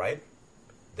think are right.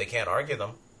 They can't argue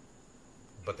them,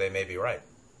 but they may be right.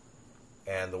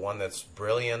 And the one that's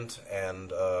brilliant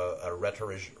and a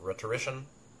rhetorical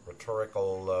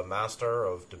master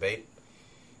of debate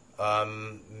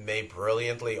may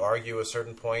brilliantly argue a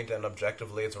certain point, and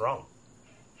objectively it's wrong.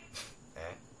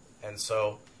 And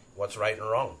so, what's right and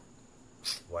wrong?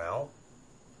 Well,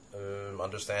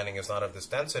 understanding is not of this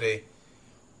density.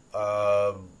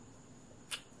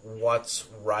 What's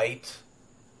right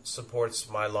supports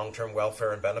my long-term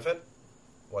welfare and benefit.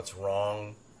 What's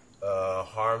wrong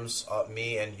harms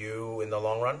me and you in the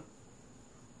long run.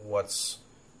 What's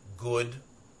good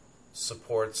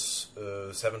supports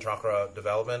seven chakra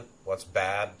development. What's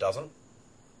bad doesn't.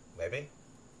 Maybe.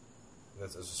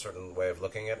 There's a certain way of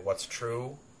looking at what's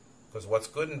true. Because what's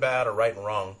good and bad, or right and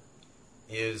wrong,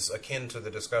 is akin to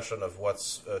the discussion of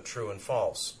what's true and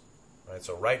false. Right?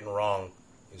 So right and wrong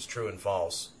is true and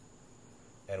false.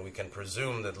 And we can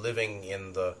presume that living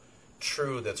in the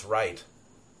true that's right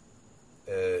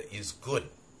is good.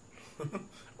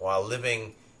 While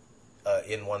living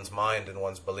in one's mind and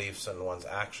one's beliefs and one's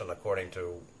action according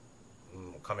to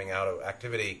coming out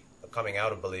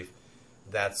of belief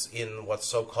that's in what's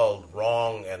so-called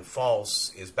wrong and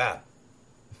false is bad.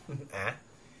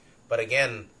 But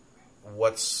again,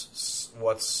 what's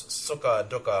sukha and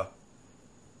dukkha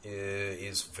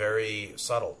is very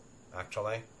subtle,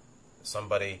 actually.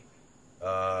 Somebody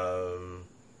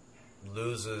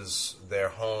loses their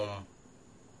home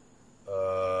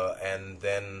and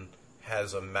then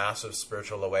has a massive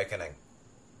spiritual awakening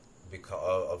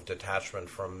because of detachment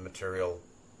from material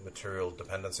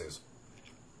dependencies.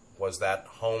 Was that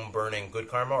home burning good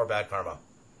karma or bad karma?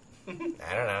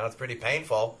 I don't know. It's pretty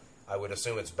painful. I would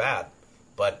assume it's bad.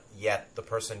 But yet the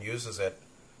person uses it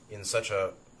in such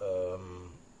a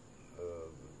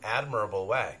admirable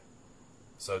way.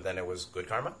 So then it was good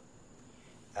karma?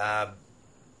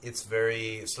 It's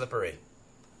very slippery.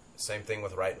 Same thing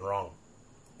with right and wrong.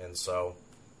 And so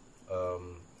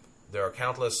there are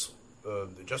countless...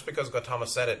 just because Gautama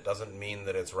said it doesn't mean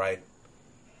that it's right.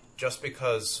 Just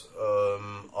because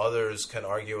others can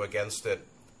argue against it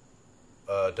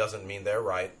doesn't mean they're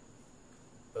right.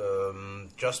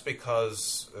 Just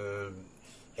because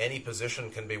any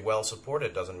position can be well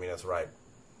supported doesn't mean it's right.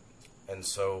 And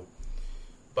so,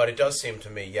 but it does seem to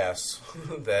me, yes,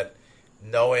 that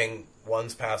knowing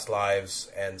one's past lives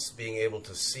and being able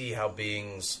to see how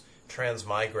beings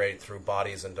transmigrate through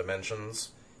bodies and dimensions,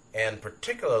 and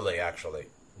particularly, actually,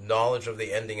 knowledge of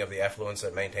the ending of the effluence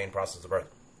that maintain process of birth,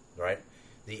 right?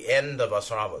 The end of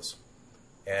asravas.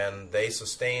 And they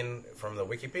sustain, from the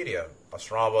Wikipedia,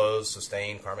 asravas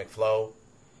sustain karmic flow.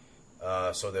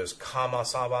 So there's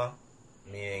kamasava,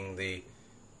 meaning the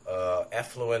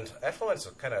effluent. Effluence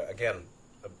is kind of, again,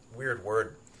 a weird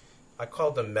word. I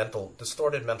call them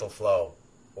distorted mental flow.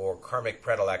 or karmic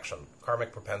predilection,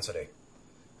 karmic propensity,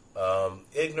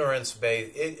 ignorance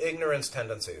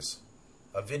tendencies,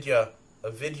 avidya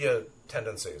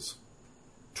tendencies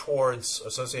towards,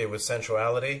 associated with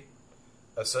sensuality,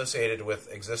 associated with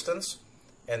existence,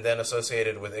 and then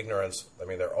associated with ignorance. I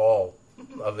mean, they're all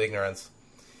of ignorance.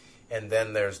 And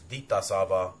then there's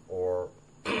ditthasava, or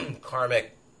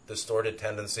karmic distorted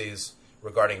tendencies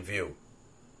regarding view,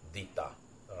 ditta,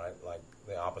 right? Like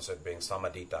the opposite being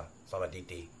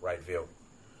samaditi, right view.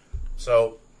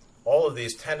 So all of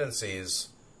these tendencies,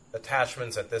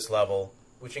 attachments at this level,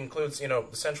 which includes, the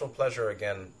sensual pleasure,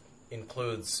 again,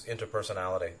 includes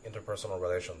interpersonal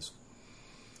relations.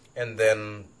 And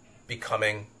then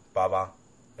becoming bhava,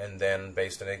 and then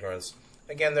based in ignorance.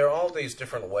 Again, there are all these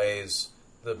different ways,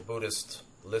 the Buddhist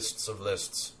lists of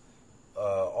lists,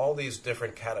 all these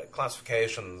different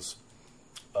classifications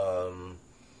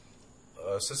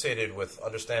associated with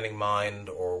understanding mind,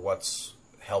 or what's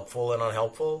helpful and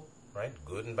unhelpful, right?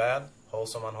 Good and bad,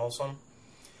 wholesome, unwholesome.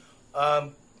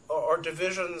 Or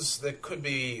divisions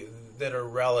that are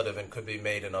relative and could be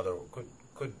made in other,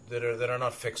 that are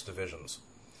not fixed divisions.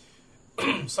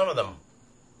 Some of them,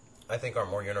 I think, are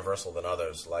more universal than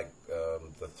others, like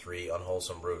the three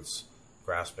unwholesome roots: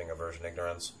 grasping, aversion,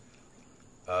 ignorance,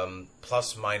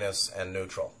 plus, minus, and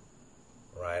neutral,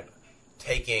 right?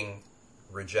 Taking,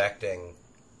 rejecting,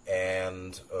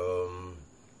 and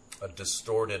a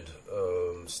distorted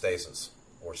stasis,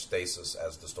 or stasis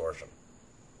as distortion.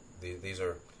 These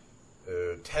are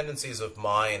tendencies of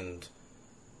mind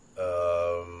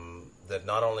that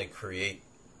not only create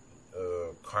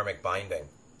karmic binding,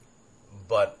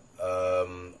 but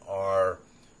are,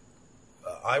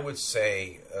 I would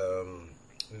say,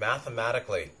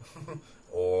 mathematically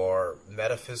or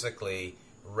metaphysically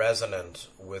resonant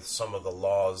with some of the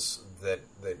laws that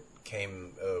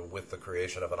came with the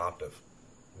creation of an octave.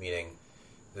 Meaning,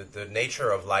 the nature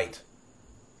of light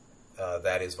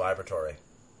that is vibratory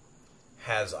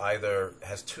has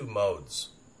two modes.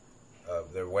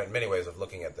 There are many ways of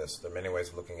looking at this. There are many ways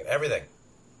of looking at everything.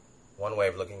 One way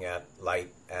of looking at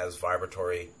light as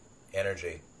vibratory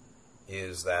energy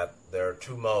is that there are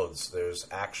two modes. There's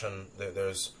action,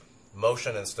 there's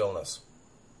motion and stillness.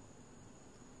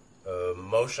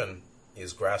 Motion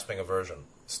is grasping, aversion.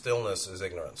 Stillness is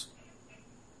ignorance.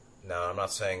 Now, I'm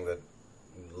not saying that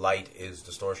light is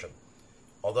distortion.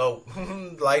 Although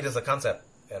light is a concept,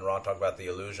 and Ra talked about the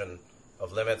illusion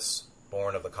of limits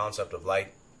born of the concept of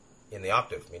light in the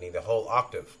octave, meaning the whole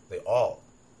octave, the all,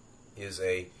 is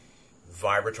a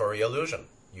vibratory illusion.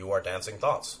 You are dancing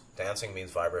thoughts. Dancing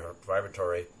means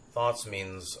vibratory. Thoughts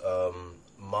means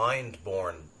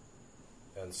mind-born.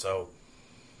 And so,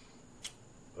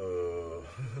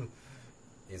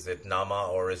 is it nama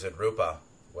or is it rupa?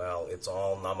 Well, it's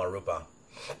all nama-rupa,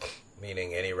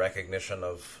 meaning any recognition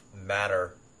of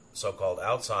matter, so-called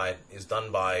outside, is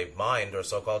done by mind or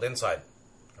so-called inside,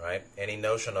 right? Any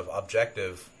notion of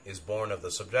objective is born of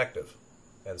the subjective.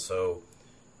 And so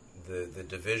the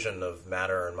division of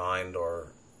matter and mind, or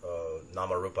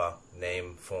nama-rupa,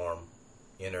 name, form,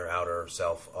 inner, outer,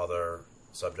 self, other,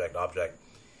 subject, object,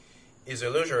 is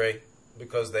illusory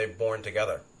because they're born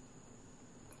together.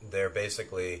 They're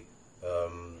basically a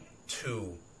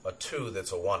two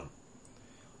that's a one.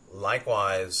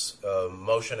 Likewise,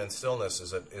 motion and stillness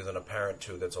is an apparent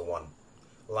two that's a one.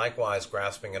 Likewise,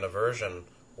 grasping and aversion,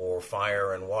 or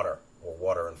fire and water, or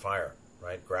water and fire,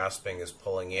 right? Grasping is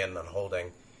pulling in and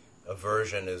holding.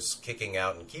 Aversion is kicking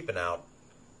out and keeping out.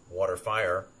 Water,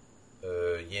 fire,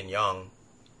 yin-yang,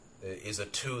 is a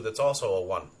two that's also a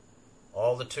one.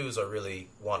 All the twos are really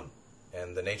one,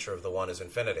 and the nature of the one is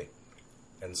infinity.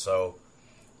 And so,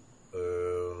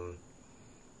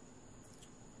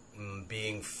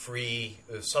 being free,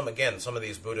 some of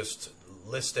these Buddhist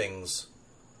listings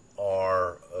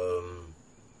are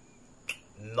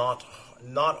not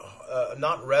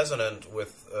resonant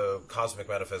with cosmic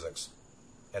metaphysics,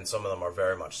 and some of them are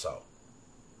very much so.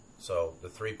 So the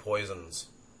three poisons,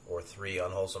 or three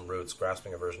unwholesome roots: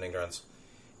 grasping, aversion, ignorance,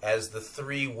 as the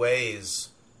three ways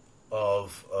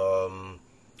of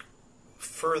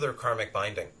further karmic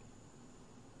binding.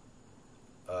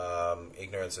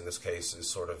 Ignorance in this case is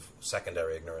sort of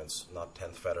secondary ignorance, not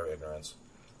 10th fetter ignorance.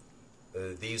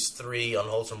 These three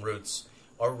unwholesome roots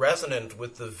are resonant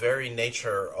with the very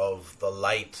nature of the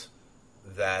light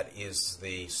that is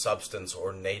the substance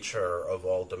or nature of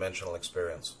all dimensional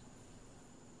experience.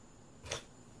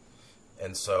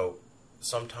 And so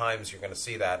sometimes you're going to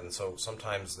see that, and so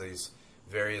sometimes these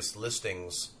various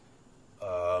listings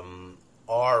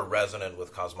are resonant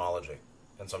with cosmology,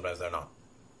 and sometimes they're not.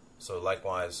 So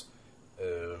likewise,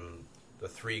 the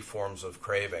three forms of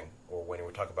craving, or when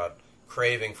we talk about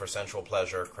craving for sensual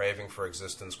pleasure, craving for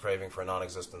existence, craving for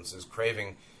non-existence, is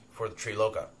craving for the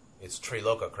Triloka. It's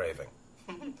Triloka craving.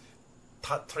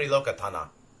 Triloka Tana,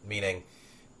 meaning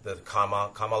the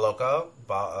Kama Loka,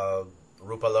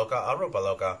 Rupa Loka, Arupa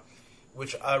Loka,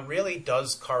 which really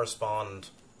does correspond,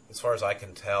 as far as I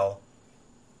can tell,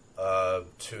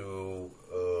 to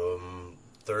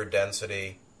third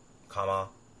density, Kama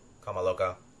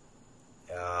Loka,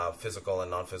 physical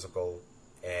and non-physical,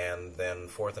 and then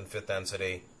fourth and fifth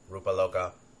density, Rupa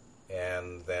Loka,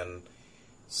 and then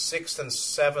sixth and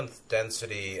seventh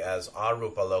density as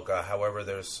Arupa Loka. However,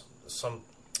 there's some,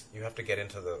 you have to get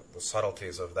into the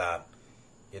subtleties of that.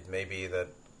 It may be that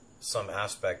some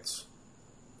aspects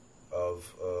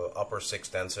of upper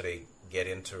sixth density get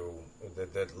into,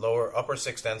 the lower, upper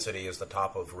sixth density is the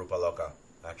top of Rupa Loka,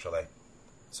 actually.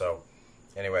 So,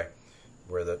 anyway,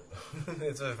 we're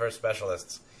it's for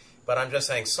specialists. But I'm just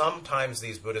saying, sometimes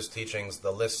these Buddhist teachings,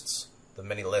 the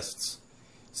many lists,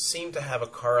 seem to have a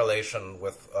correlation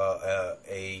with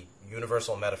a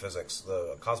universal metaphysics,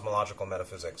 the cosmological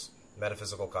metaphysics,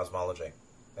 metaphysical cosmology,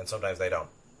 and sometimes they don't.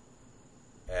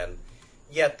 And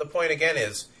yet, the point again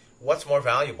is, what's more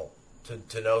valuable?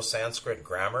 To know Sanskrit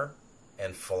grammar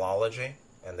and philology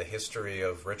and the history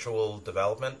of ritual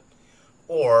development,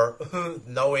 or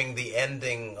knowing the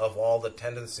ending of all the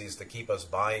tendencies to keep us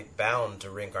bound to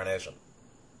reincarnation?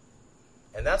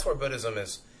 And that's where Buddhism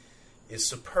is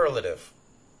superlative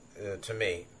to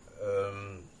me.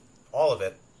 All of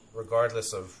it,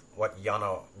 regardless of what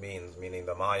yana means, meaning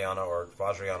the Mahayana or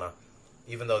Vajrayana,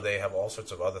 even though they have all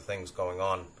sorts of other things going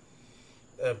on,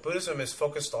 Buddhism is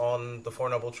focused on the Four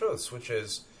Noble Truths, which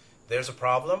is, there's a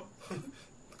problem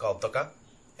called dukkha,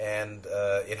 and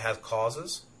it has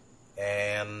causes,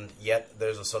 and yet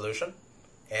there's a solution,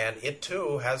 and it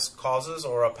too has causes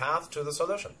or a path to the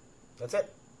solution. That's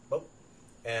it. Boop.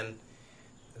 And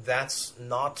that's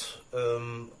not,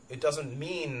 it doesn't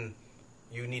mean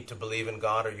you need to believe in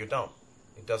God or you don't.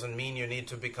 It doesn't mean you need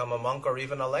to become a monk or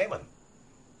even a layman.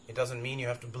 It doesn't mean you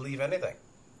have to believe anything.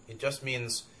 It just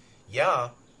means,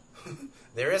 yeah,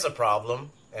 there is a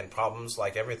problem, and problems,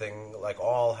 like everything, like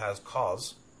all, has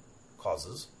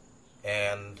causes,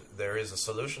 and there is a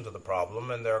solution to the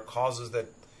problem, and there are causes that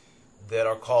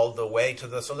are called the way to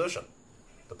the solution,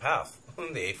 the path,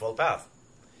 the Eightfold Path.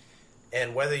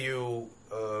 And whether you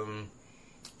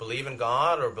believe in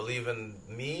God or believe in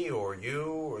me or you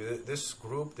or this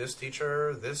group, this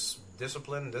teacher, this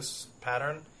discipline, this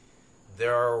pattern,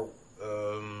 there are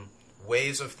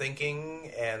ways of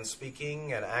thinking and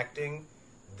speaking and acting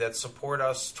that support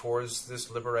us towards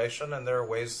this liberation, and there are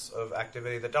ways of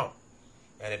activity that don't.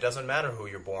 And it doesn't matter who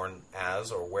you're born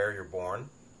as or where you're born.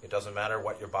 It doesn't matter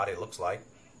what your body looks like.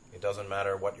 It doesn't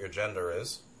matter what your gender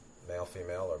is, male,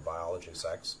 female, or biology,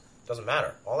 sex. It doesn't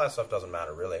matter. All that stuff doesn't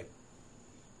matter, really.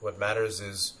 What matters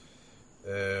is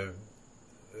the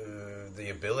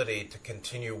ability to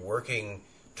continue working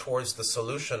towards the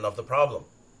solution of the problem,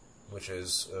 which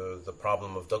is the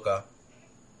problem of dukkha,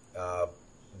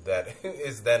 that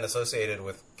is then associated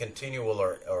with continual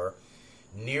or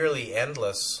nearly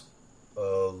endless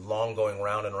long going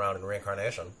round and round in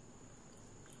reincarnation.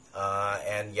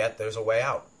 And yet there's a way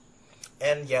out.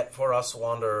 And yet for us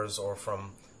wanderers, or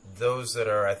from those that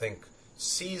are, I think,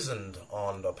 seasoned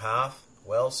on the path,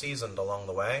 well seasoned along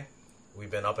the way, we've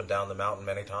been up and down the mountain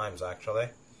many times, actually,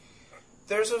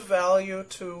 there's a value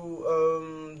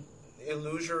to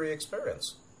illusory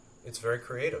experience. It's very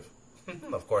creative.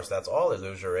 Of course, that's all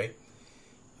illusory.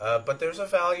 But there's a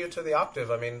value to the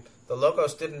octave. I mean, the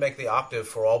Logos didn't make the octave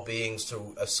for all beings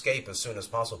to escape as soon as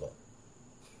possible.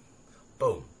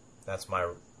 Boom. That's my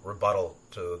rebuttal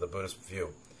to the Buddhist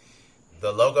view.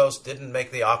 The Logos didn't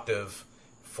make the octave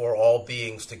for all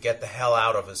beings to get the hell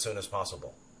out of as soon as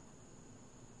possible.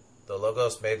 The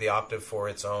Logos made the octave for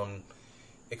its own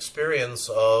experience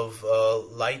of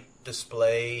light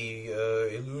display,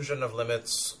 illusion of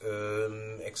limits,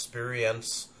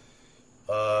 experience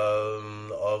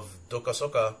of dukkha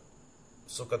sukha,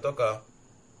 sukha dukkha,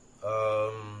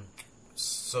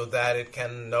 so that it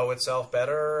can know itself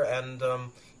better and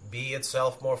be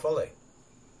itself more fully.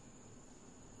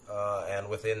 And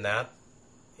within that,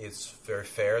 it's very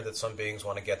fair that some beings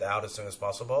want to get out as soon as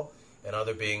possible, and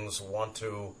other beings want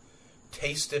to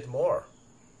taste it more.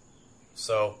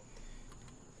 So,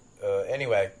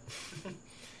 anyway,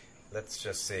 let's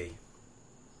just see.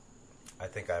 I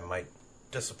think I might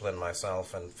discipline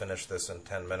myself and finish this in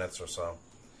 10 minutes or so.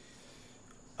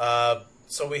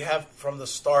 So we have from the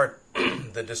start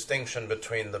the distinction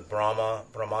between the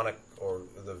Brahmanic or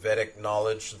the Vedic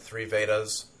knowledge, the three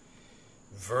Vedas,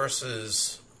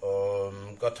 versus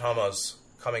Gautama's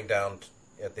coming down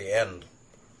at the end,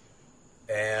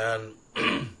 And let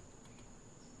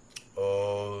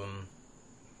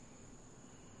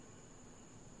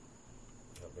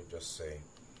me just see.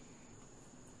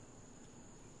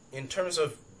 In terms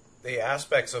of the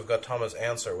aspects of Gautama's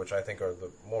answer, which I think are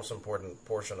the most important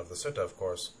portion of the sutta, of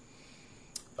course,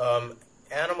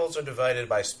 animals are divided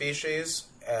by species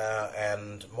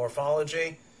and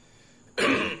morphology,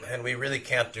 and we really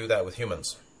can't do that with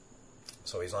humans.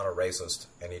 So he's not a racist,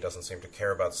 and he doesn't seem to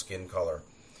care about skin color.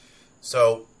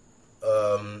 So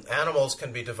animals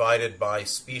can be divided by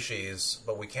species,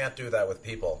 but we can't do that with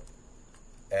people.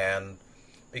 And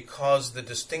because the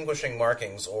distinguishing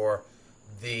markings or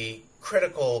the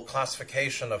critical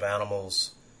classification of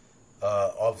animals,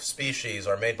 of species,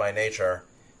 are made by nature,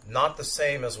 not the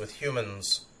same as with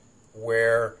humans,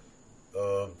 where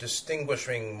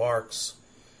distinguishing marks,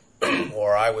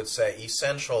 or I would say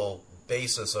essential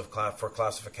basis for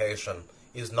classification,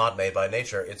 is not made by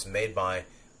nature. It's made by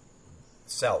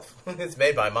self. It's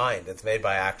made by mind. It's made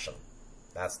by action.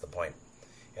 That's the point.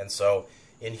 And so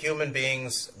in human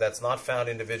beings, that's not found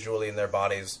individually in their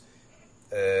bodies.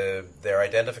 Their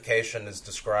identification is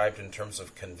described in terms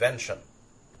of convention.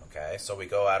 Okay, so we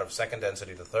go out of second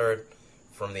density to third,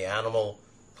 from the animal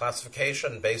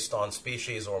classification based on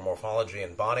species or morphology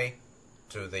and body,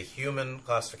 to the human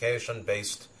classification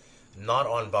based not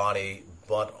on body,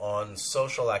 but on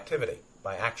social activity,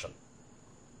 by action.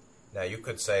 Now, you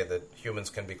could say that humans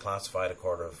can be classified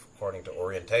according to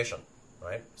orientation,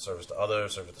 right? Service to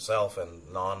others, service to self,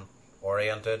 and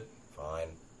non-oriented.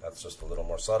 Fine. That's just a little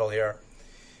more subtle here.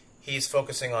 He's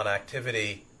focusing on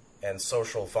activity and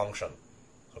social function.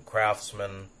 So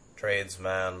craftsman,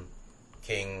 tradesman,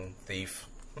 king, thief,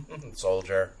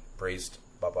 soldier, priest,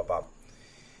 blah, blah, blah.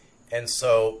 And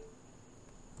so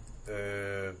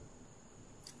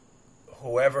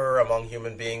whoever among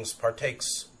human beings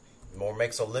partakes or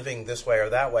makes a living this way or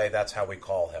that way, that's how we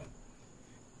call him.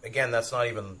 Again, that's not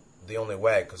even the only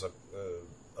way, because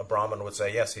a Brahmin would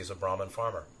say, yes, he's a Brahmin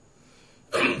farmer,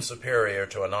 superior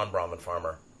to a non-Brahmin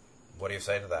farmer. What do you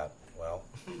say to that? Well,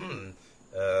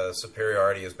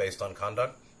 superiority is based on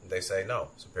conduct. They say, no,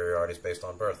 superiority is based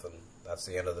on birth, and that's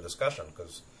the end of the discussion,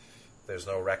 because there's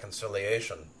no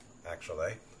reconciliation,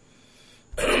 actually.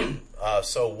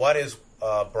 So what is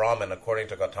Brahman according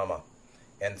to Gautama?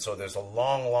 And so there's a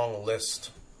long, long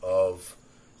list of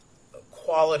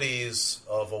qualities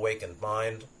of awakened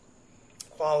mind,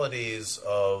 qualities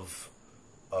of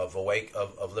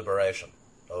liberation,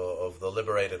 of the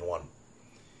liberated one.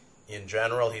 In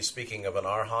general, he's speaking of an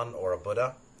arhan or a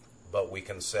Buddha, but we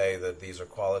can say that these are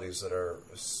qualities that are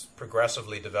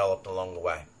progressively developed along the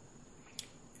way.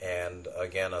 And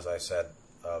again, as I said,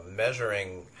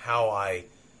 measuring how I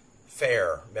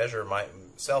fare, measure my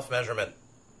self-measurement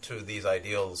to these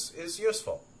ideals is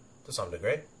useful to some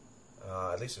degree.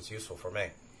 At least it's useful for me.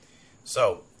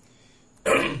 So,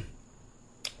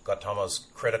 Gautama's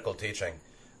critical teaching.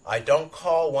 I don't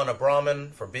call one a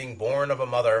Brahmin for being born of a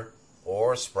mother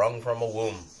or sprung from a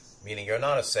womb. Meaning you're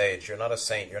not a sage, you're not a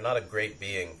saint, you're not a great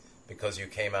being because you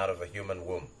came out of a human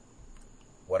womb.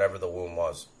 Whatever the womb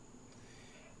was.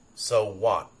 So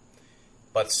what?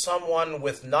 But someone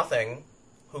with nothing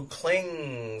who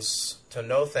clings to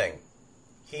no thing.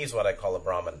 He's what I call a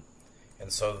Brahmin.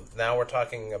 And so now we're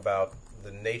talking about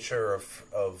the nature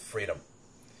of freedom.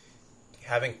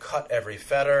 Having cut every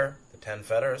fetter, the 10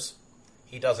 fetters,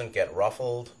 he doesn't get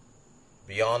ruffled,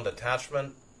 beyond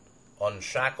attachment,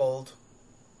 unshackled,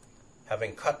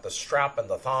 having cut the strap and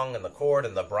the thong and the cord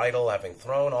and the bridle, having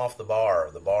thrown off the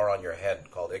bar on your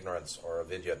head called ignorance or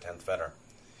avidya, 10th fetter,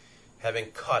 having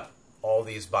cut all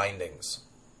these bindings,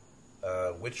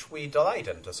 which we delight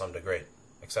in to some degree,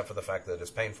 except for the fact that it is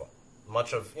painful.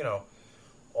 Much of,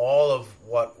 all of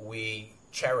what we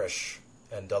cherish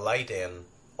and delight in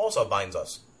also binds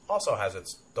us, also has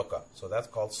its dukkha. So that's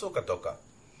called sukha dukkha.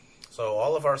 So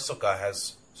all of our sukha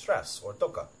has stress or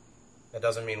dukkha. That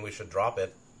doesn't mean we should drop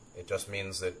it. It just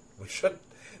means that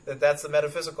that's the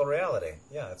metaphysical reality.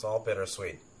 Yeah, it's all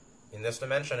bittersweet. In this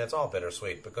dimension, it's all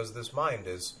bittersweet because this mind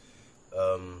is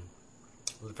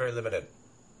very limited.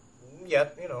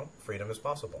 Yet, freedom is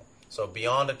possible. So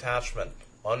beyond attachment,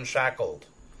 unshackled,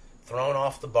 thrown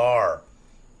off the bar,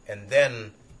 and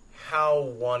then how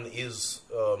one is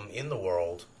in the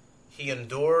world, he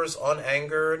endures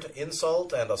unangered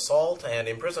insult and assault and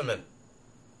imprisonment.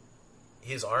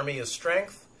 His army is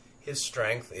strength. His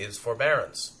strength is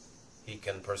forbearance. He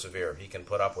can persevere. He can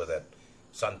put up with it.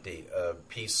 Santi,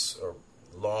 peace, or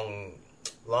long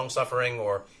suffering,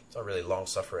 or it's not really long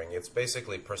suffering. It's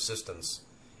basically persistence,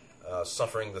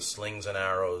 suffering the slings and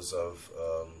arrows of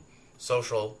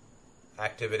social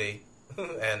activity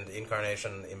and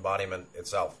incarnation embodiment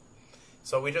itself.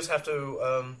 So we just have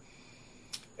to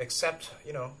accept,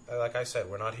 like I said,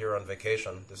 we're not here on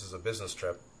vacation. This is a business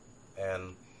trip.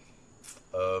 And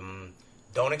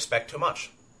don't expect too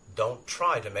much. Don't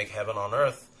try to make heaven on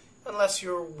earth unless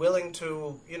you're willing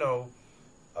to,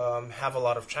 have a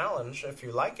lot of challenge. If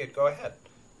you like it, go ahead.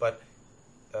 But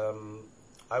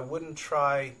I wouldn't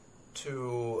try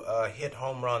to hit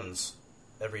home runs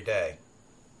every day.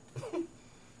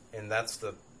 And that's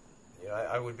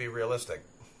I would be realistic.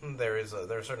 There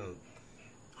are certain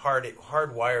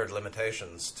hardwired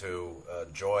limitations to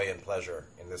joy and pleasure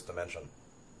in this dimension,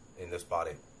 in this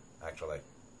body, actually.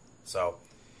 So,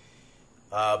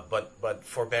 but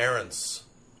forbearance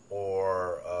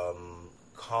or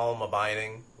calm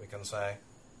abiding, we can say,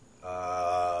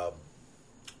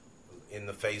 in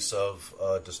the face of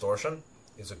distortion,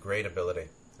 is a great ability,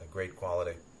 a great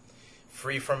quality.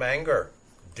 Free from anger.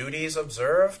 Duties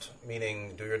observed,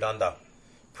 meaning do your danda.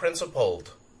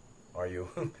 Principled. Are you?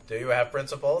 Do you have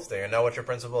principles? Do you know what your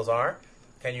principles are?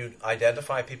 Can you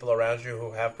identify people around you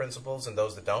who have principles and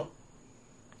those that don't?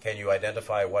 Can you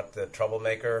identify what the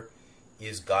troublemaker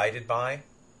is guided by?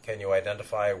 Can you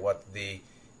identify what the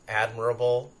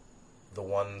admirable, the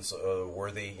ones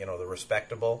worthy, the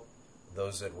respectable,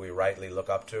 those that we rightly look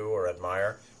up to or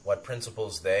admire, what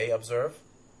principles they observe?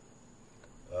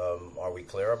 Are we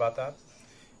clear about that?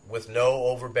 With no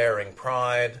overbearing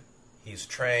pride, he's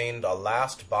trained a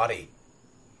last body.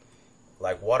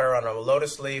 Like water on a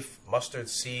lotus leaf, mustard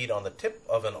seed on the tip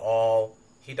of an awl.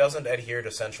 He doesn't adhere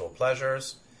to sensual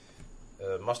pleasures.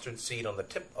 Mustard seed on the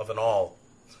tip of an awl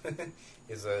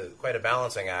is quite a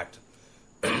balancing act.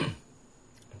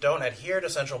 Don't adhere to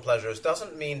sensual pleasures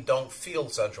doesn't mean don't feel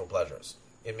sensual pleasures.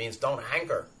 It means don't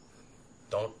hanker.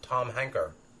 Don't Tom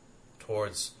hanker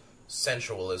towards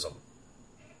sensualism.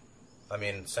 I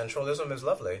mean, sensualism is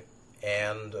lovely,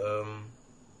 and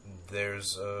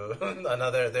there's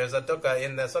there's a dukkha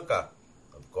in the sukha.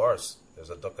 Of course, there's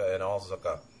a dukkha in all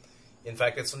sukha. In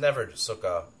fact, it's never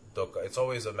sukha, dukkha. It's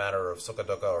always a matter of sukha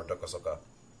dukkha or dukkha sukha,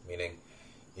 meaning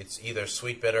it's either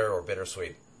sweet bitter or bitter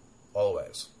sweet.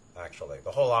 Always, actually.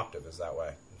 The whole octave is that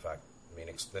way, in fact.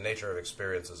 Meaning the nature of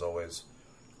experience is always,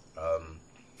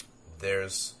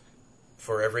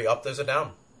 for every up there's a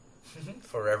down.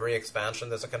 For every expansion,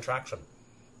 there's a contraction.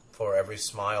 For every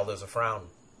smile, there's a frown.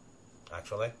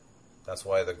 Actually, that's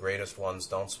why the greatest ones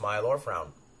don't smile or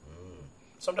frown.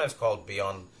 Sometimes called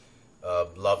beyond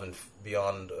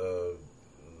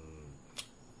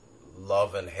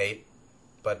love and hate,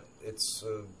 but it's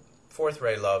fourth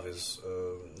ray love is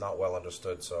not well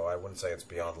understood. So I wouldn't say it's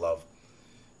beyond love.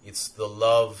 It's the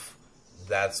love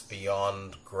that's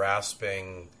beyond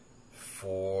grasping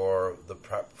for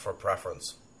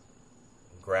preference.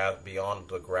 Beyond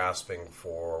the grasping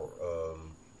for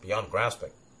beyond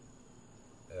grasping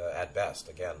at best.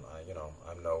 Again,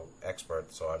 I'm no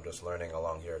expert, so I'm just learning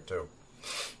along here too.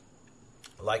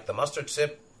 Like the mustard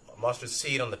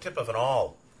seed on the tip of an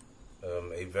awl,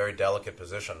 a very delicate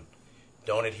position.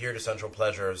 Don't adhere to sensual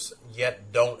pleasures,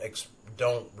 yet don't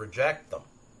reject them.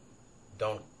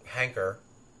 Don't hanker,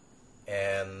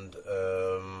 and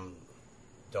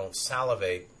don't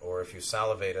salivate, or if you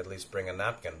salivate, at least bring a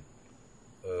napkin.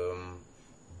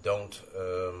 Don't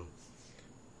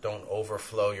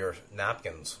overflow your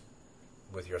napkins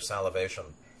with your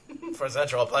salivation for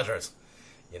sensual pleasures.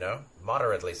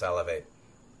 Moderately salivate.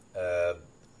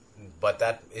 But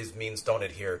that means don't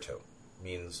adhere to.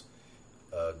 Means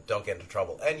don't get into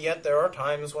trouble. And yet there are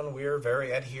times when we're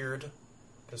very adhered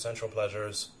to sensual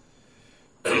pleasures,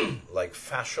 like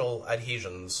fascial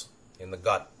adhesions in the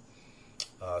gut,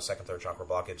 second, third chakra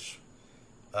blockage.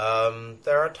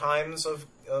 There are times of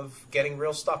getting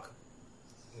real stuck,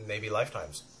 maybe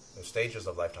lifetimes, or stages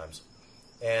of lifetimes,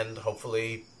 and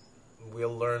hopefully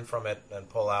we'll learn from it and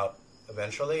pull out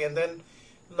eventually, and then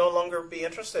no longer be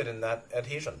interested in that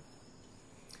adhesion.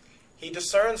 He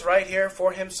discerns right here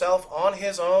for himself on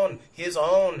his own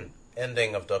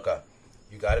ending of dukkha.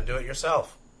 You got to do it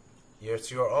yourself.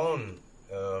 It's your own.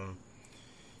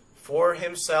 For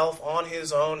himself on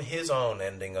his own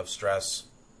ending of stress.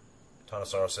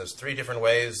 Thanissaro says 3 different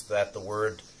ways that the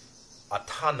word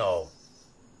atano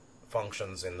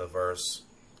functions in the verse.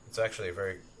 It's actually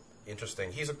very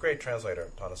interesting. He's a great translator,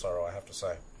 Thanissaro, I have to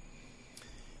say.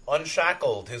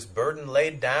 Unshackled, his burden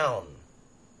laid down.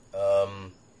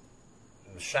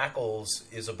 Shackles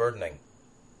is a burdening.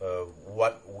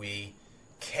 What we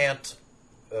can't,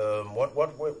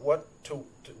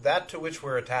 that to which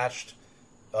we're attached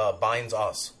binds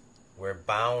us. We're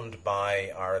bound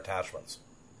by our attachments,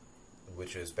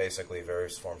 which is basically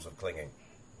various forms of clinging,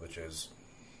 which is,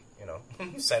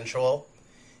 sensual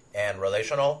and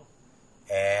relational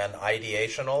and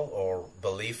ideational or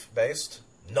belief-based.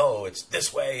 No, it's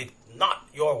this way, not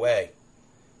your way.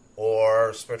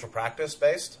 Or spiritual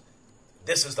practice-based.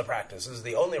 This is the practice. This is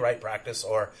the only right practice.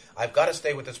 Or I've got to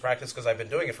stay with this practice because I've been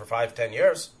doing it for 5-10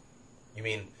 years. You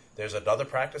mean there's another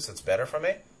practice that's better for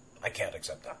me? I can't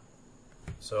accept that.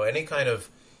 So any kind of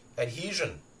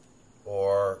adhesion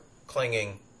or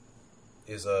clinging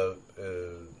is a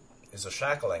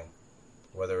shackling,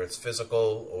 whether it's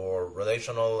physical or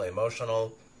relational,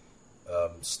 emotional,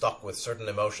 stuck with certain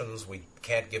emotions we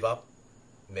can't give up.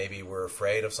 Maybe we're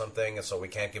afraid of something, and so we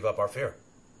can't give up our fear.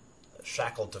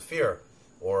 Shackled to fear,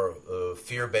 or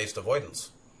fear-based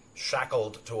avoidance.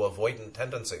 Shackled to avoidant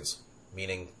tendencies,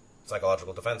 meaning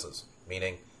psychological defenses,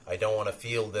 meaning I don't want to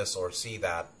feel this or see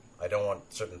that. I don't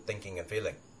want certain thinking and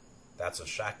feeling. That's a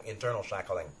internal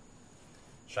shackling.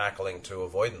 Shackling to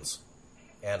avoidance.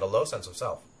 And a low sense of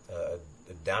self, a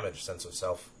damaged sense of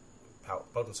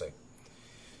self-potency.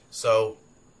 So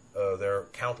there are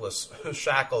countless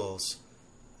shackles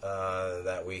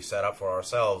that we set up for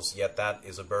ourselves, yet that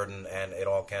is a burden and it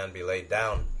all can be laid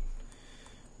down.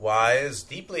 Wise,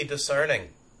 deeply discerning,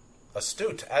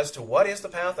 astute as to what is the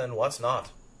path and what's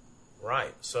not.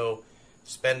 Right, so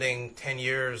spending 10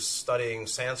 years studying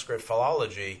Sanskrit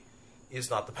philology is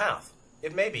not the path.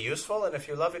 It may be useful, and if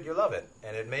you love it, you love it.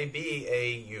 And it may be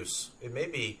it may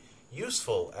be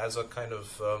useful as a kind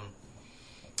of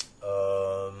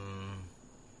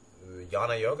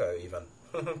jnana yoga even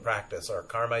practice, or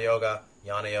karma yoga,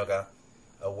 jnana yoga,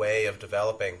 a way of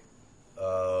developing,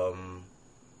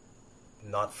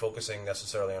 not focusing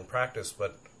necessarily on practice,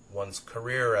 but one's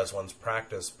career as one's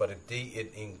practice, but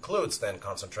it includes then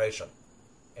concentration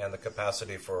and the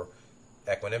capacity for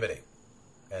equanimity,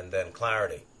 and then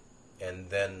clarity, and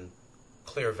then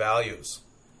clear values,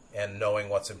 and knowing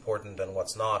what's important and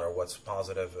what's not, or what's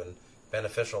positive and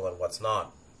beneficial and what's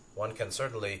not. One can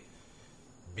certainly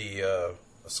be a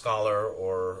scholar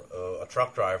or a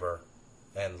truck driver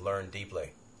and learn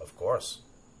deeply, of course.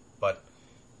 But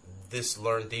this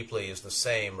learn deeply is the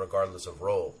same regardless of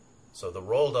role. So the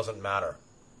role doesn't matter.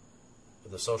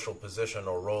 The social position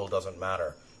or role doesn't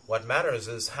matter. What matters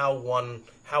is how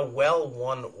well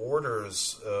one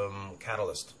orders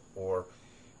catalyst, or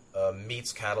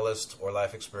meets catalyst or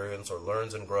life experience, or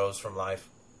learns and grows from life,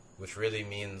 which really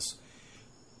means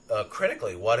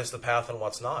critically, what is the path and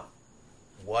what's not?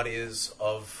 What is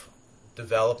of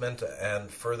development and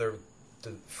further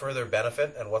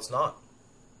benefit, and what's not?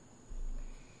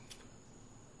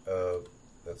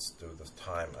 Let's do this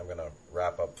time. I'm going to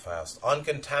wrap up fast.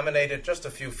 Uncontaminated, just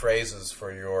a few phrases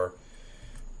for your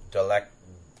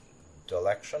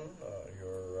delection,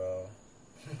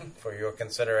 for your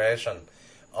consideration.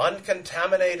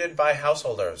 Uncontaminated by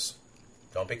householders.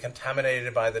 Don't be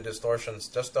contaminated by the distortions.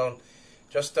 Just don't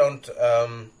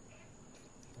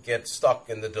get stuck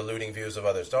in the deluding views of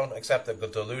others. Don't accept the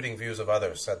deluding views of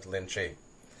others, said Lin Chi.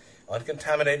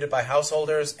 Uncontaminated by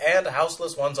householders and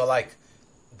houseless ones alike.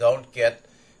 Don't get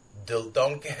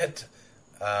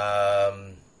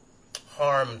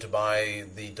harmed by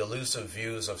the delusive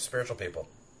views of spiritual people.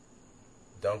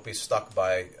 Don't be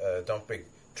don't be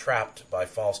trapped by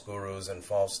false gurus and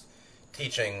false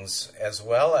teachings, as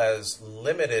well as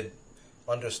limited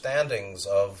understandings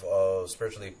of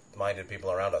spiritually minded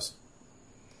people around us.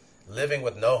 Living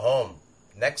with no home,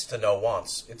 next to no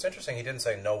wants. It's interesting he didn't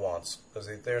say no wants, because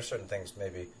there are certain things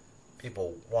maybe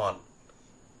people want,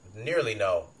 nearly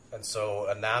no. And so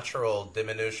a natural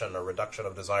diminution or reduction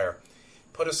of desire.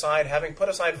 Having put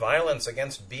aside violence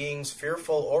against beings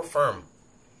fearful or firm.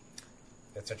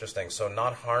 It's interesting. So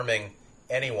not harming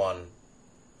anyone,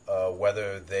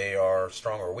 whether they are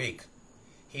strong or weak.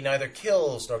 He neither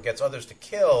kills nor gets others to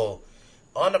kill.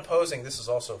 Unopposing, this is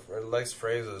also nice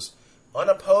phrases.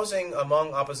 Unopposing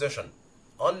among opposition.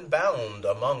 Unbound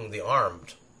among the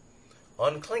armed.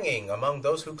 Unclinging among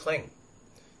those who cling.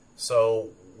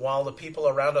 So while the people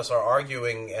around us are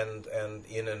arguing and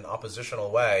in an oppositional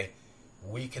way,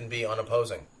 we can be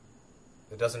unopposing.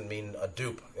 It doesn't mean a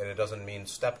dupe, and it doesn't mean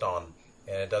stepped on,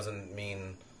 and it doesn't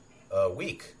mean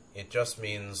weak. It just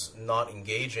means not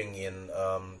engaging in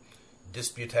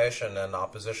disputation and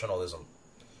oppositionalism.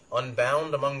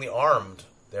 Unbound among the armed.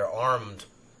 They're armed.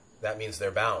 That means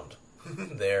they're bound.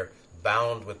 They're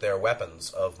bound with their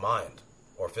weapons of mind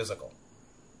or physical.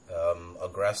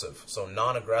 Aggressive. So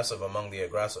non-aggressive among the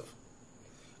aggressive.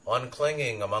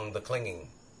 Unclinging among the clinging.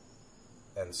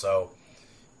 And so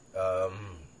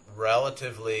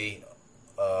relatively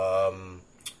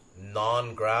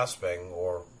non-grasping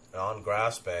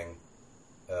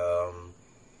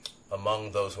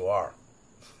among those who are.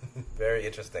 Very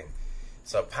interesting.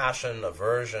 So passion,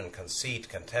 aversion, conceit,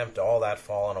 contempt, all that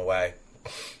fallen away.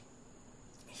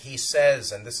 he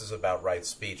says, and this is about right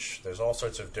speech, there's all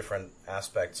sorts of different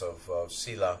aspects of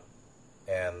sila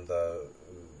and the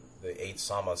 8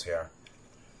 samas here.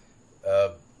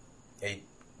 The 8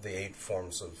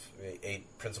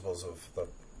 principles of the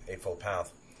Eightfold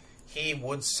Path. He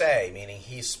would say, meaning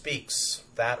he speaks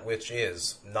that which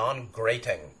is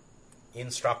non-grating,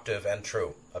 instructive and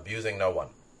true, abusing no one.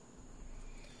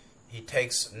 He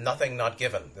takes nothing not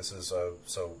given. This is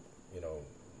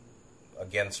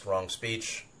against wrong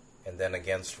speech and then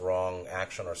against wrong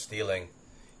action or stealing.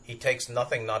 He takes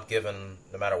nothing not given,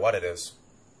 no matter what it is.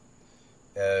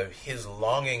 His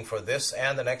longing for this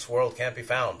and the next world can't be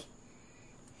found.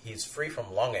 He's free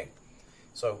from longing.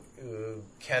 So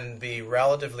can be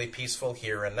relatively peaceful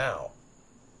here and now.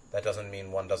 That doesn't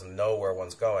mean one doesn't know where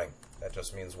one's going. That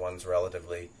just means one's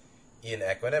relatively in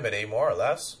equanimity, more or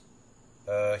less,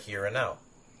 here and now.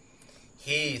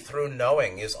 He, through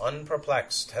knowing, is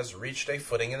unperplexed, has reached a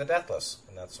footing in the deathless.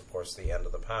 And that's, of course, the end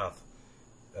of the path.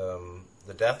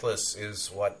 The deathless is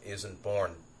what isn't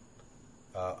born.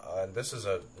 And this is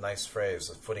a nice phrase,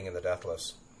 a footing in the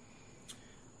deathless.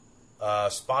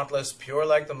 Spotless, pure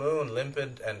like the moon,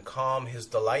 limpid and calm, his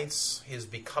delights, his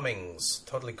becomings,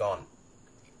 totally gone.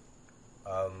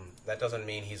 That doesn't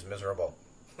mean he's miserable.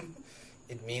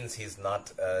 It means he's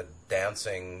not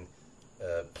dancing,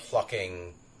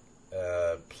 plucking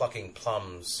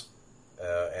plums,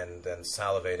 and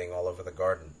salivating all over the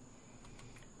garden.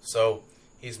 So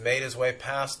he's made his way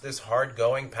past this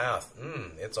hard-going path.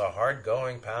 It's a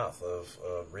hard-going path of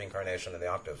reincarnation in the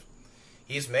octave.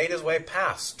 He's made his way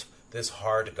past this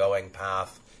hard-going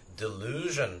path,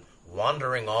 delusion,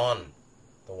 wandering on,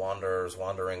 the wanderers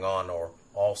wandering on, or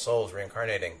all souls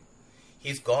reincarnating.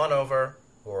 He's gone over,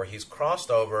 or he's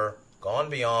crossed over, gone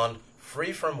beyond,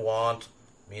 free from want,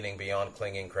 meaning beyond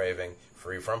clinging, craving,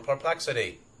 free from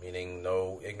perplexity, meaning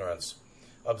no ignorance,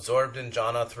 absorbed in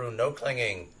jhana through no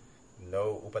clinging,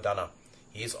 no upadana.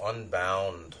 He's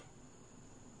unbound.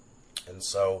 And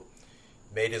so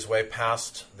made his way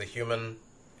past the human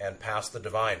and past the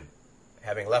divine,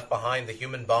 having left behind the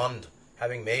human bond,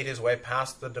 having made his way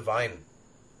past the divine,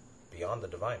 beyond the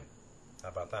divine. How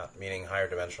about that? Meaning higher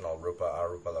dimensional, rupa,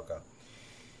 arupa loka.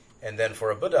 And then for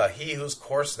a Buddha, he whose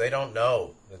course they don't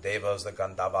know, the devas, the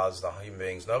gandharvas, the human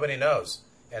beings, nobody knows.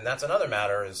 And that's another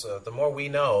matter, is the more we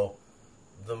know,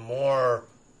 the more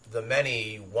the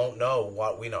many won't know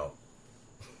what we know.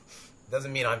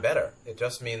 Doesn't mean I'm better. It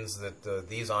just means that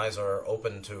these eyes are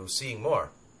open to seeing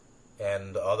more.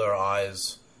 And other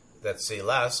eyes that see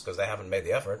less, because they haven't made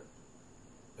the effort,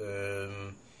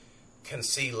 can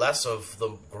see less of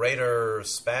the greater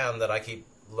span that I keep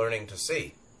learning to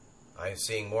see. I'm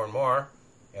seeing more and more,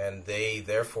 and they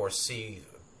therefore see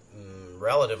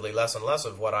relatively less and less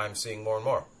of what I'm seeing more and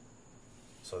more.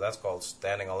 So that's called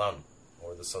standing alone,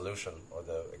 or the solution, or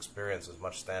the experience is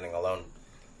much standing alone.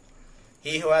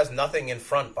 He who has nothing in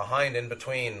front, behind, in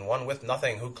between, one with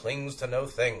nothing, who clings to no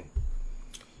thing.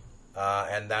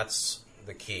 And that's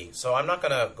the key. So I'm not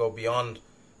going to go beyond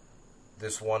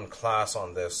this one class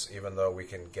on this, even though we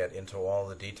can get into all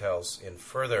the details in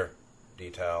further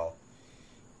detail.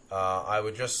 I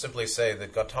would just simply say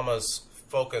that Gautama's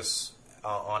focus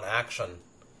on action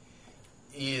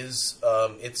is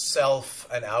itself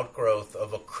an outgrowth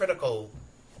of a critical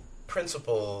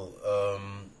principle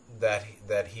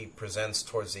that he presents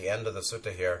towards the end of the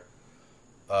sutta here,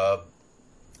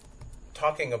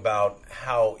 talking about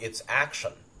how it's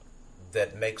action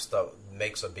that makes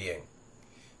a being.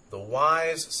 The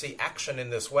wise see action in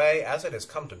this way as it has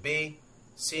come to be,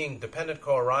 seeing dependent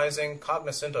co-arising,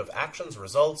 cognizant of action's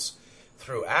results.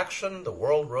 Through action, the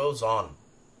world rolls on.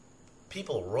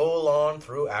 People roll on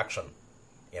through action.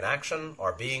 In action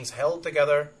are beings held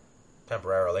together,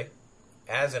 temporarily,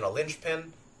 as in a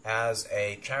linchpin, as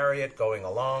a chariot going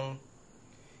along.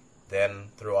 Then,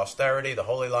 through austerity, the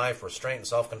holy life, restraint, and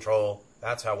self-control,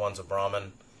 that's how one's a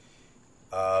Brahmin.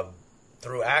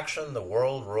 Through action, the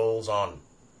world rolls on.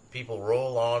 People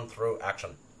roll on through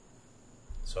action.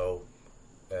 So,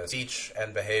 speech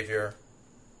and behavior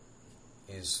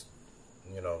is,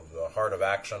 the heart of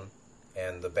action,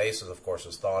 and the basis, of course,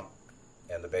 is thought,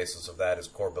 and the basis of that is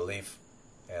core belief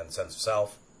and sense of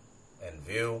self and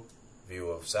view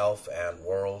of self and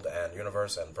world and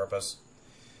universe and purpose.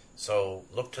 So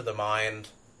look to the mind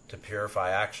to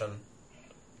purify action.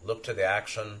 Look to the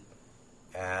action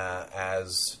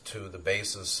as to the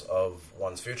basis of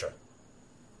one's future.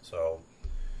 So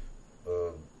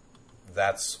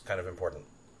that's kind of important.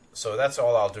 So that's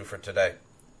all I'll do for today.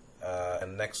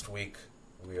 And next week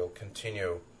we'll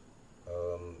continue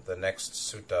the next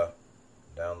sutta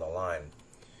down the line,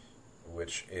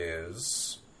 which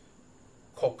is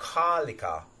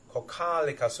Kokalika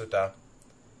Sutta,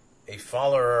 a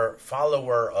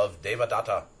follower of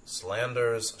Devadatta,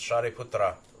 slanders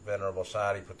Shariputra, Venerable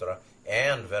Shariputra,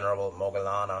 and Venerable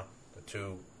Moggallana, the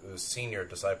two senior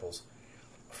disciples.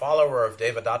 A follower of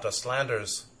Devadatta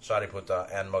slanders Shariputra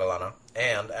and Moggallana,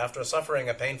 and, after suffering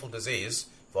a painful disease,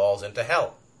 falls into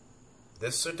hell.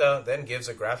 This sutta then gives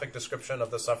a graphic description of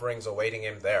the sufferings awaiting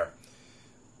him there.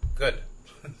 Good.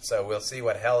 So we'll see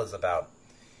what hell is about.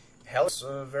 Hell is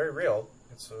very real.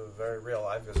 It's very real.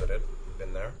 I visited.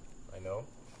 Been there. I know.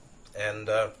 And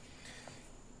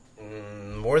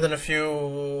more than a few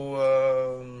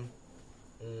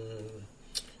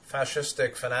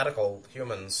fascistic, fanatical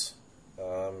humans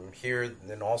here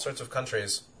in all sorts of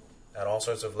countries, at all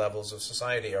sorts of levels of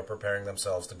society, are preparing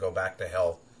themselves to go back to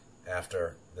hell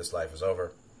after this life is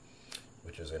over,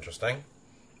 which is interesting.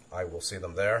 I will see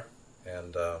them there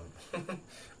and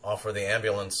offer the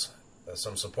ambulance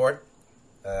some support.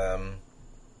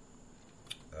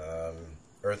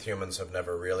 Earth humans have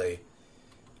never really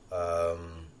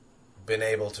been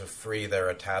able to free their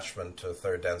attachment to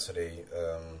third density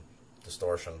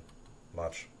distortion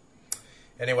much.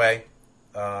 Anyway,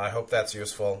 I hope that's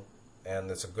useful,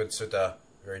 and it's a good sutta,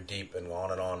 very deep and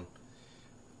on and on.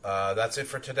 That's it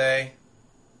for today.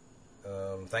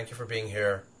 Thank you for being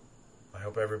here. I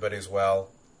hope everybody's well.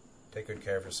 Take good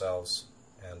care of yourselves,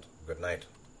 and good night.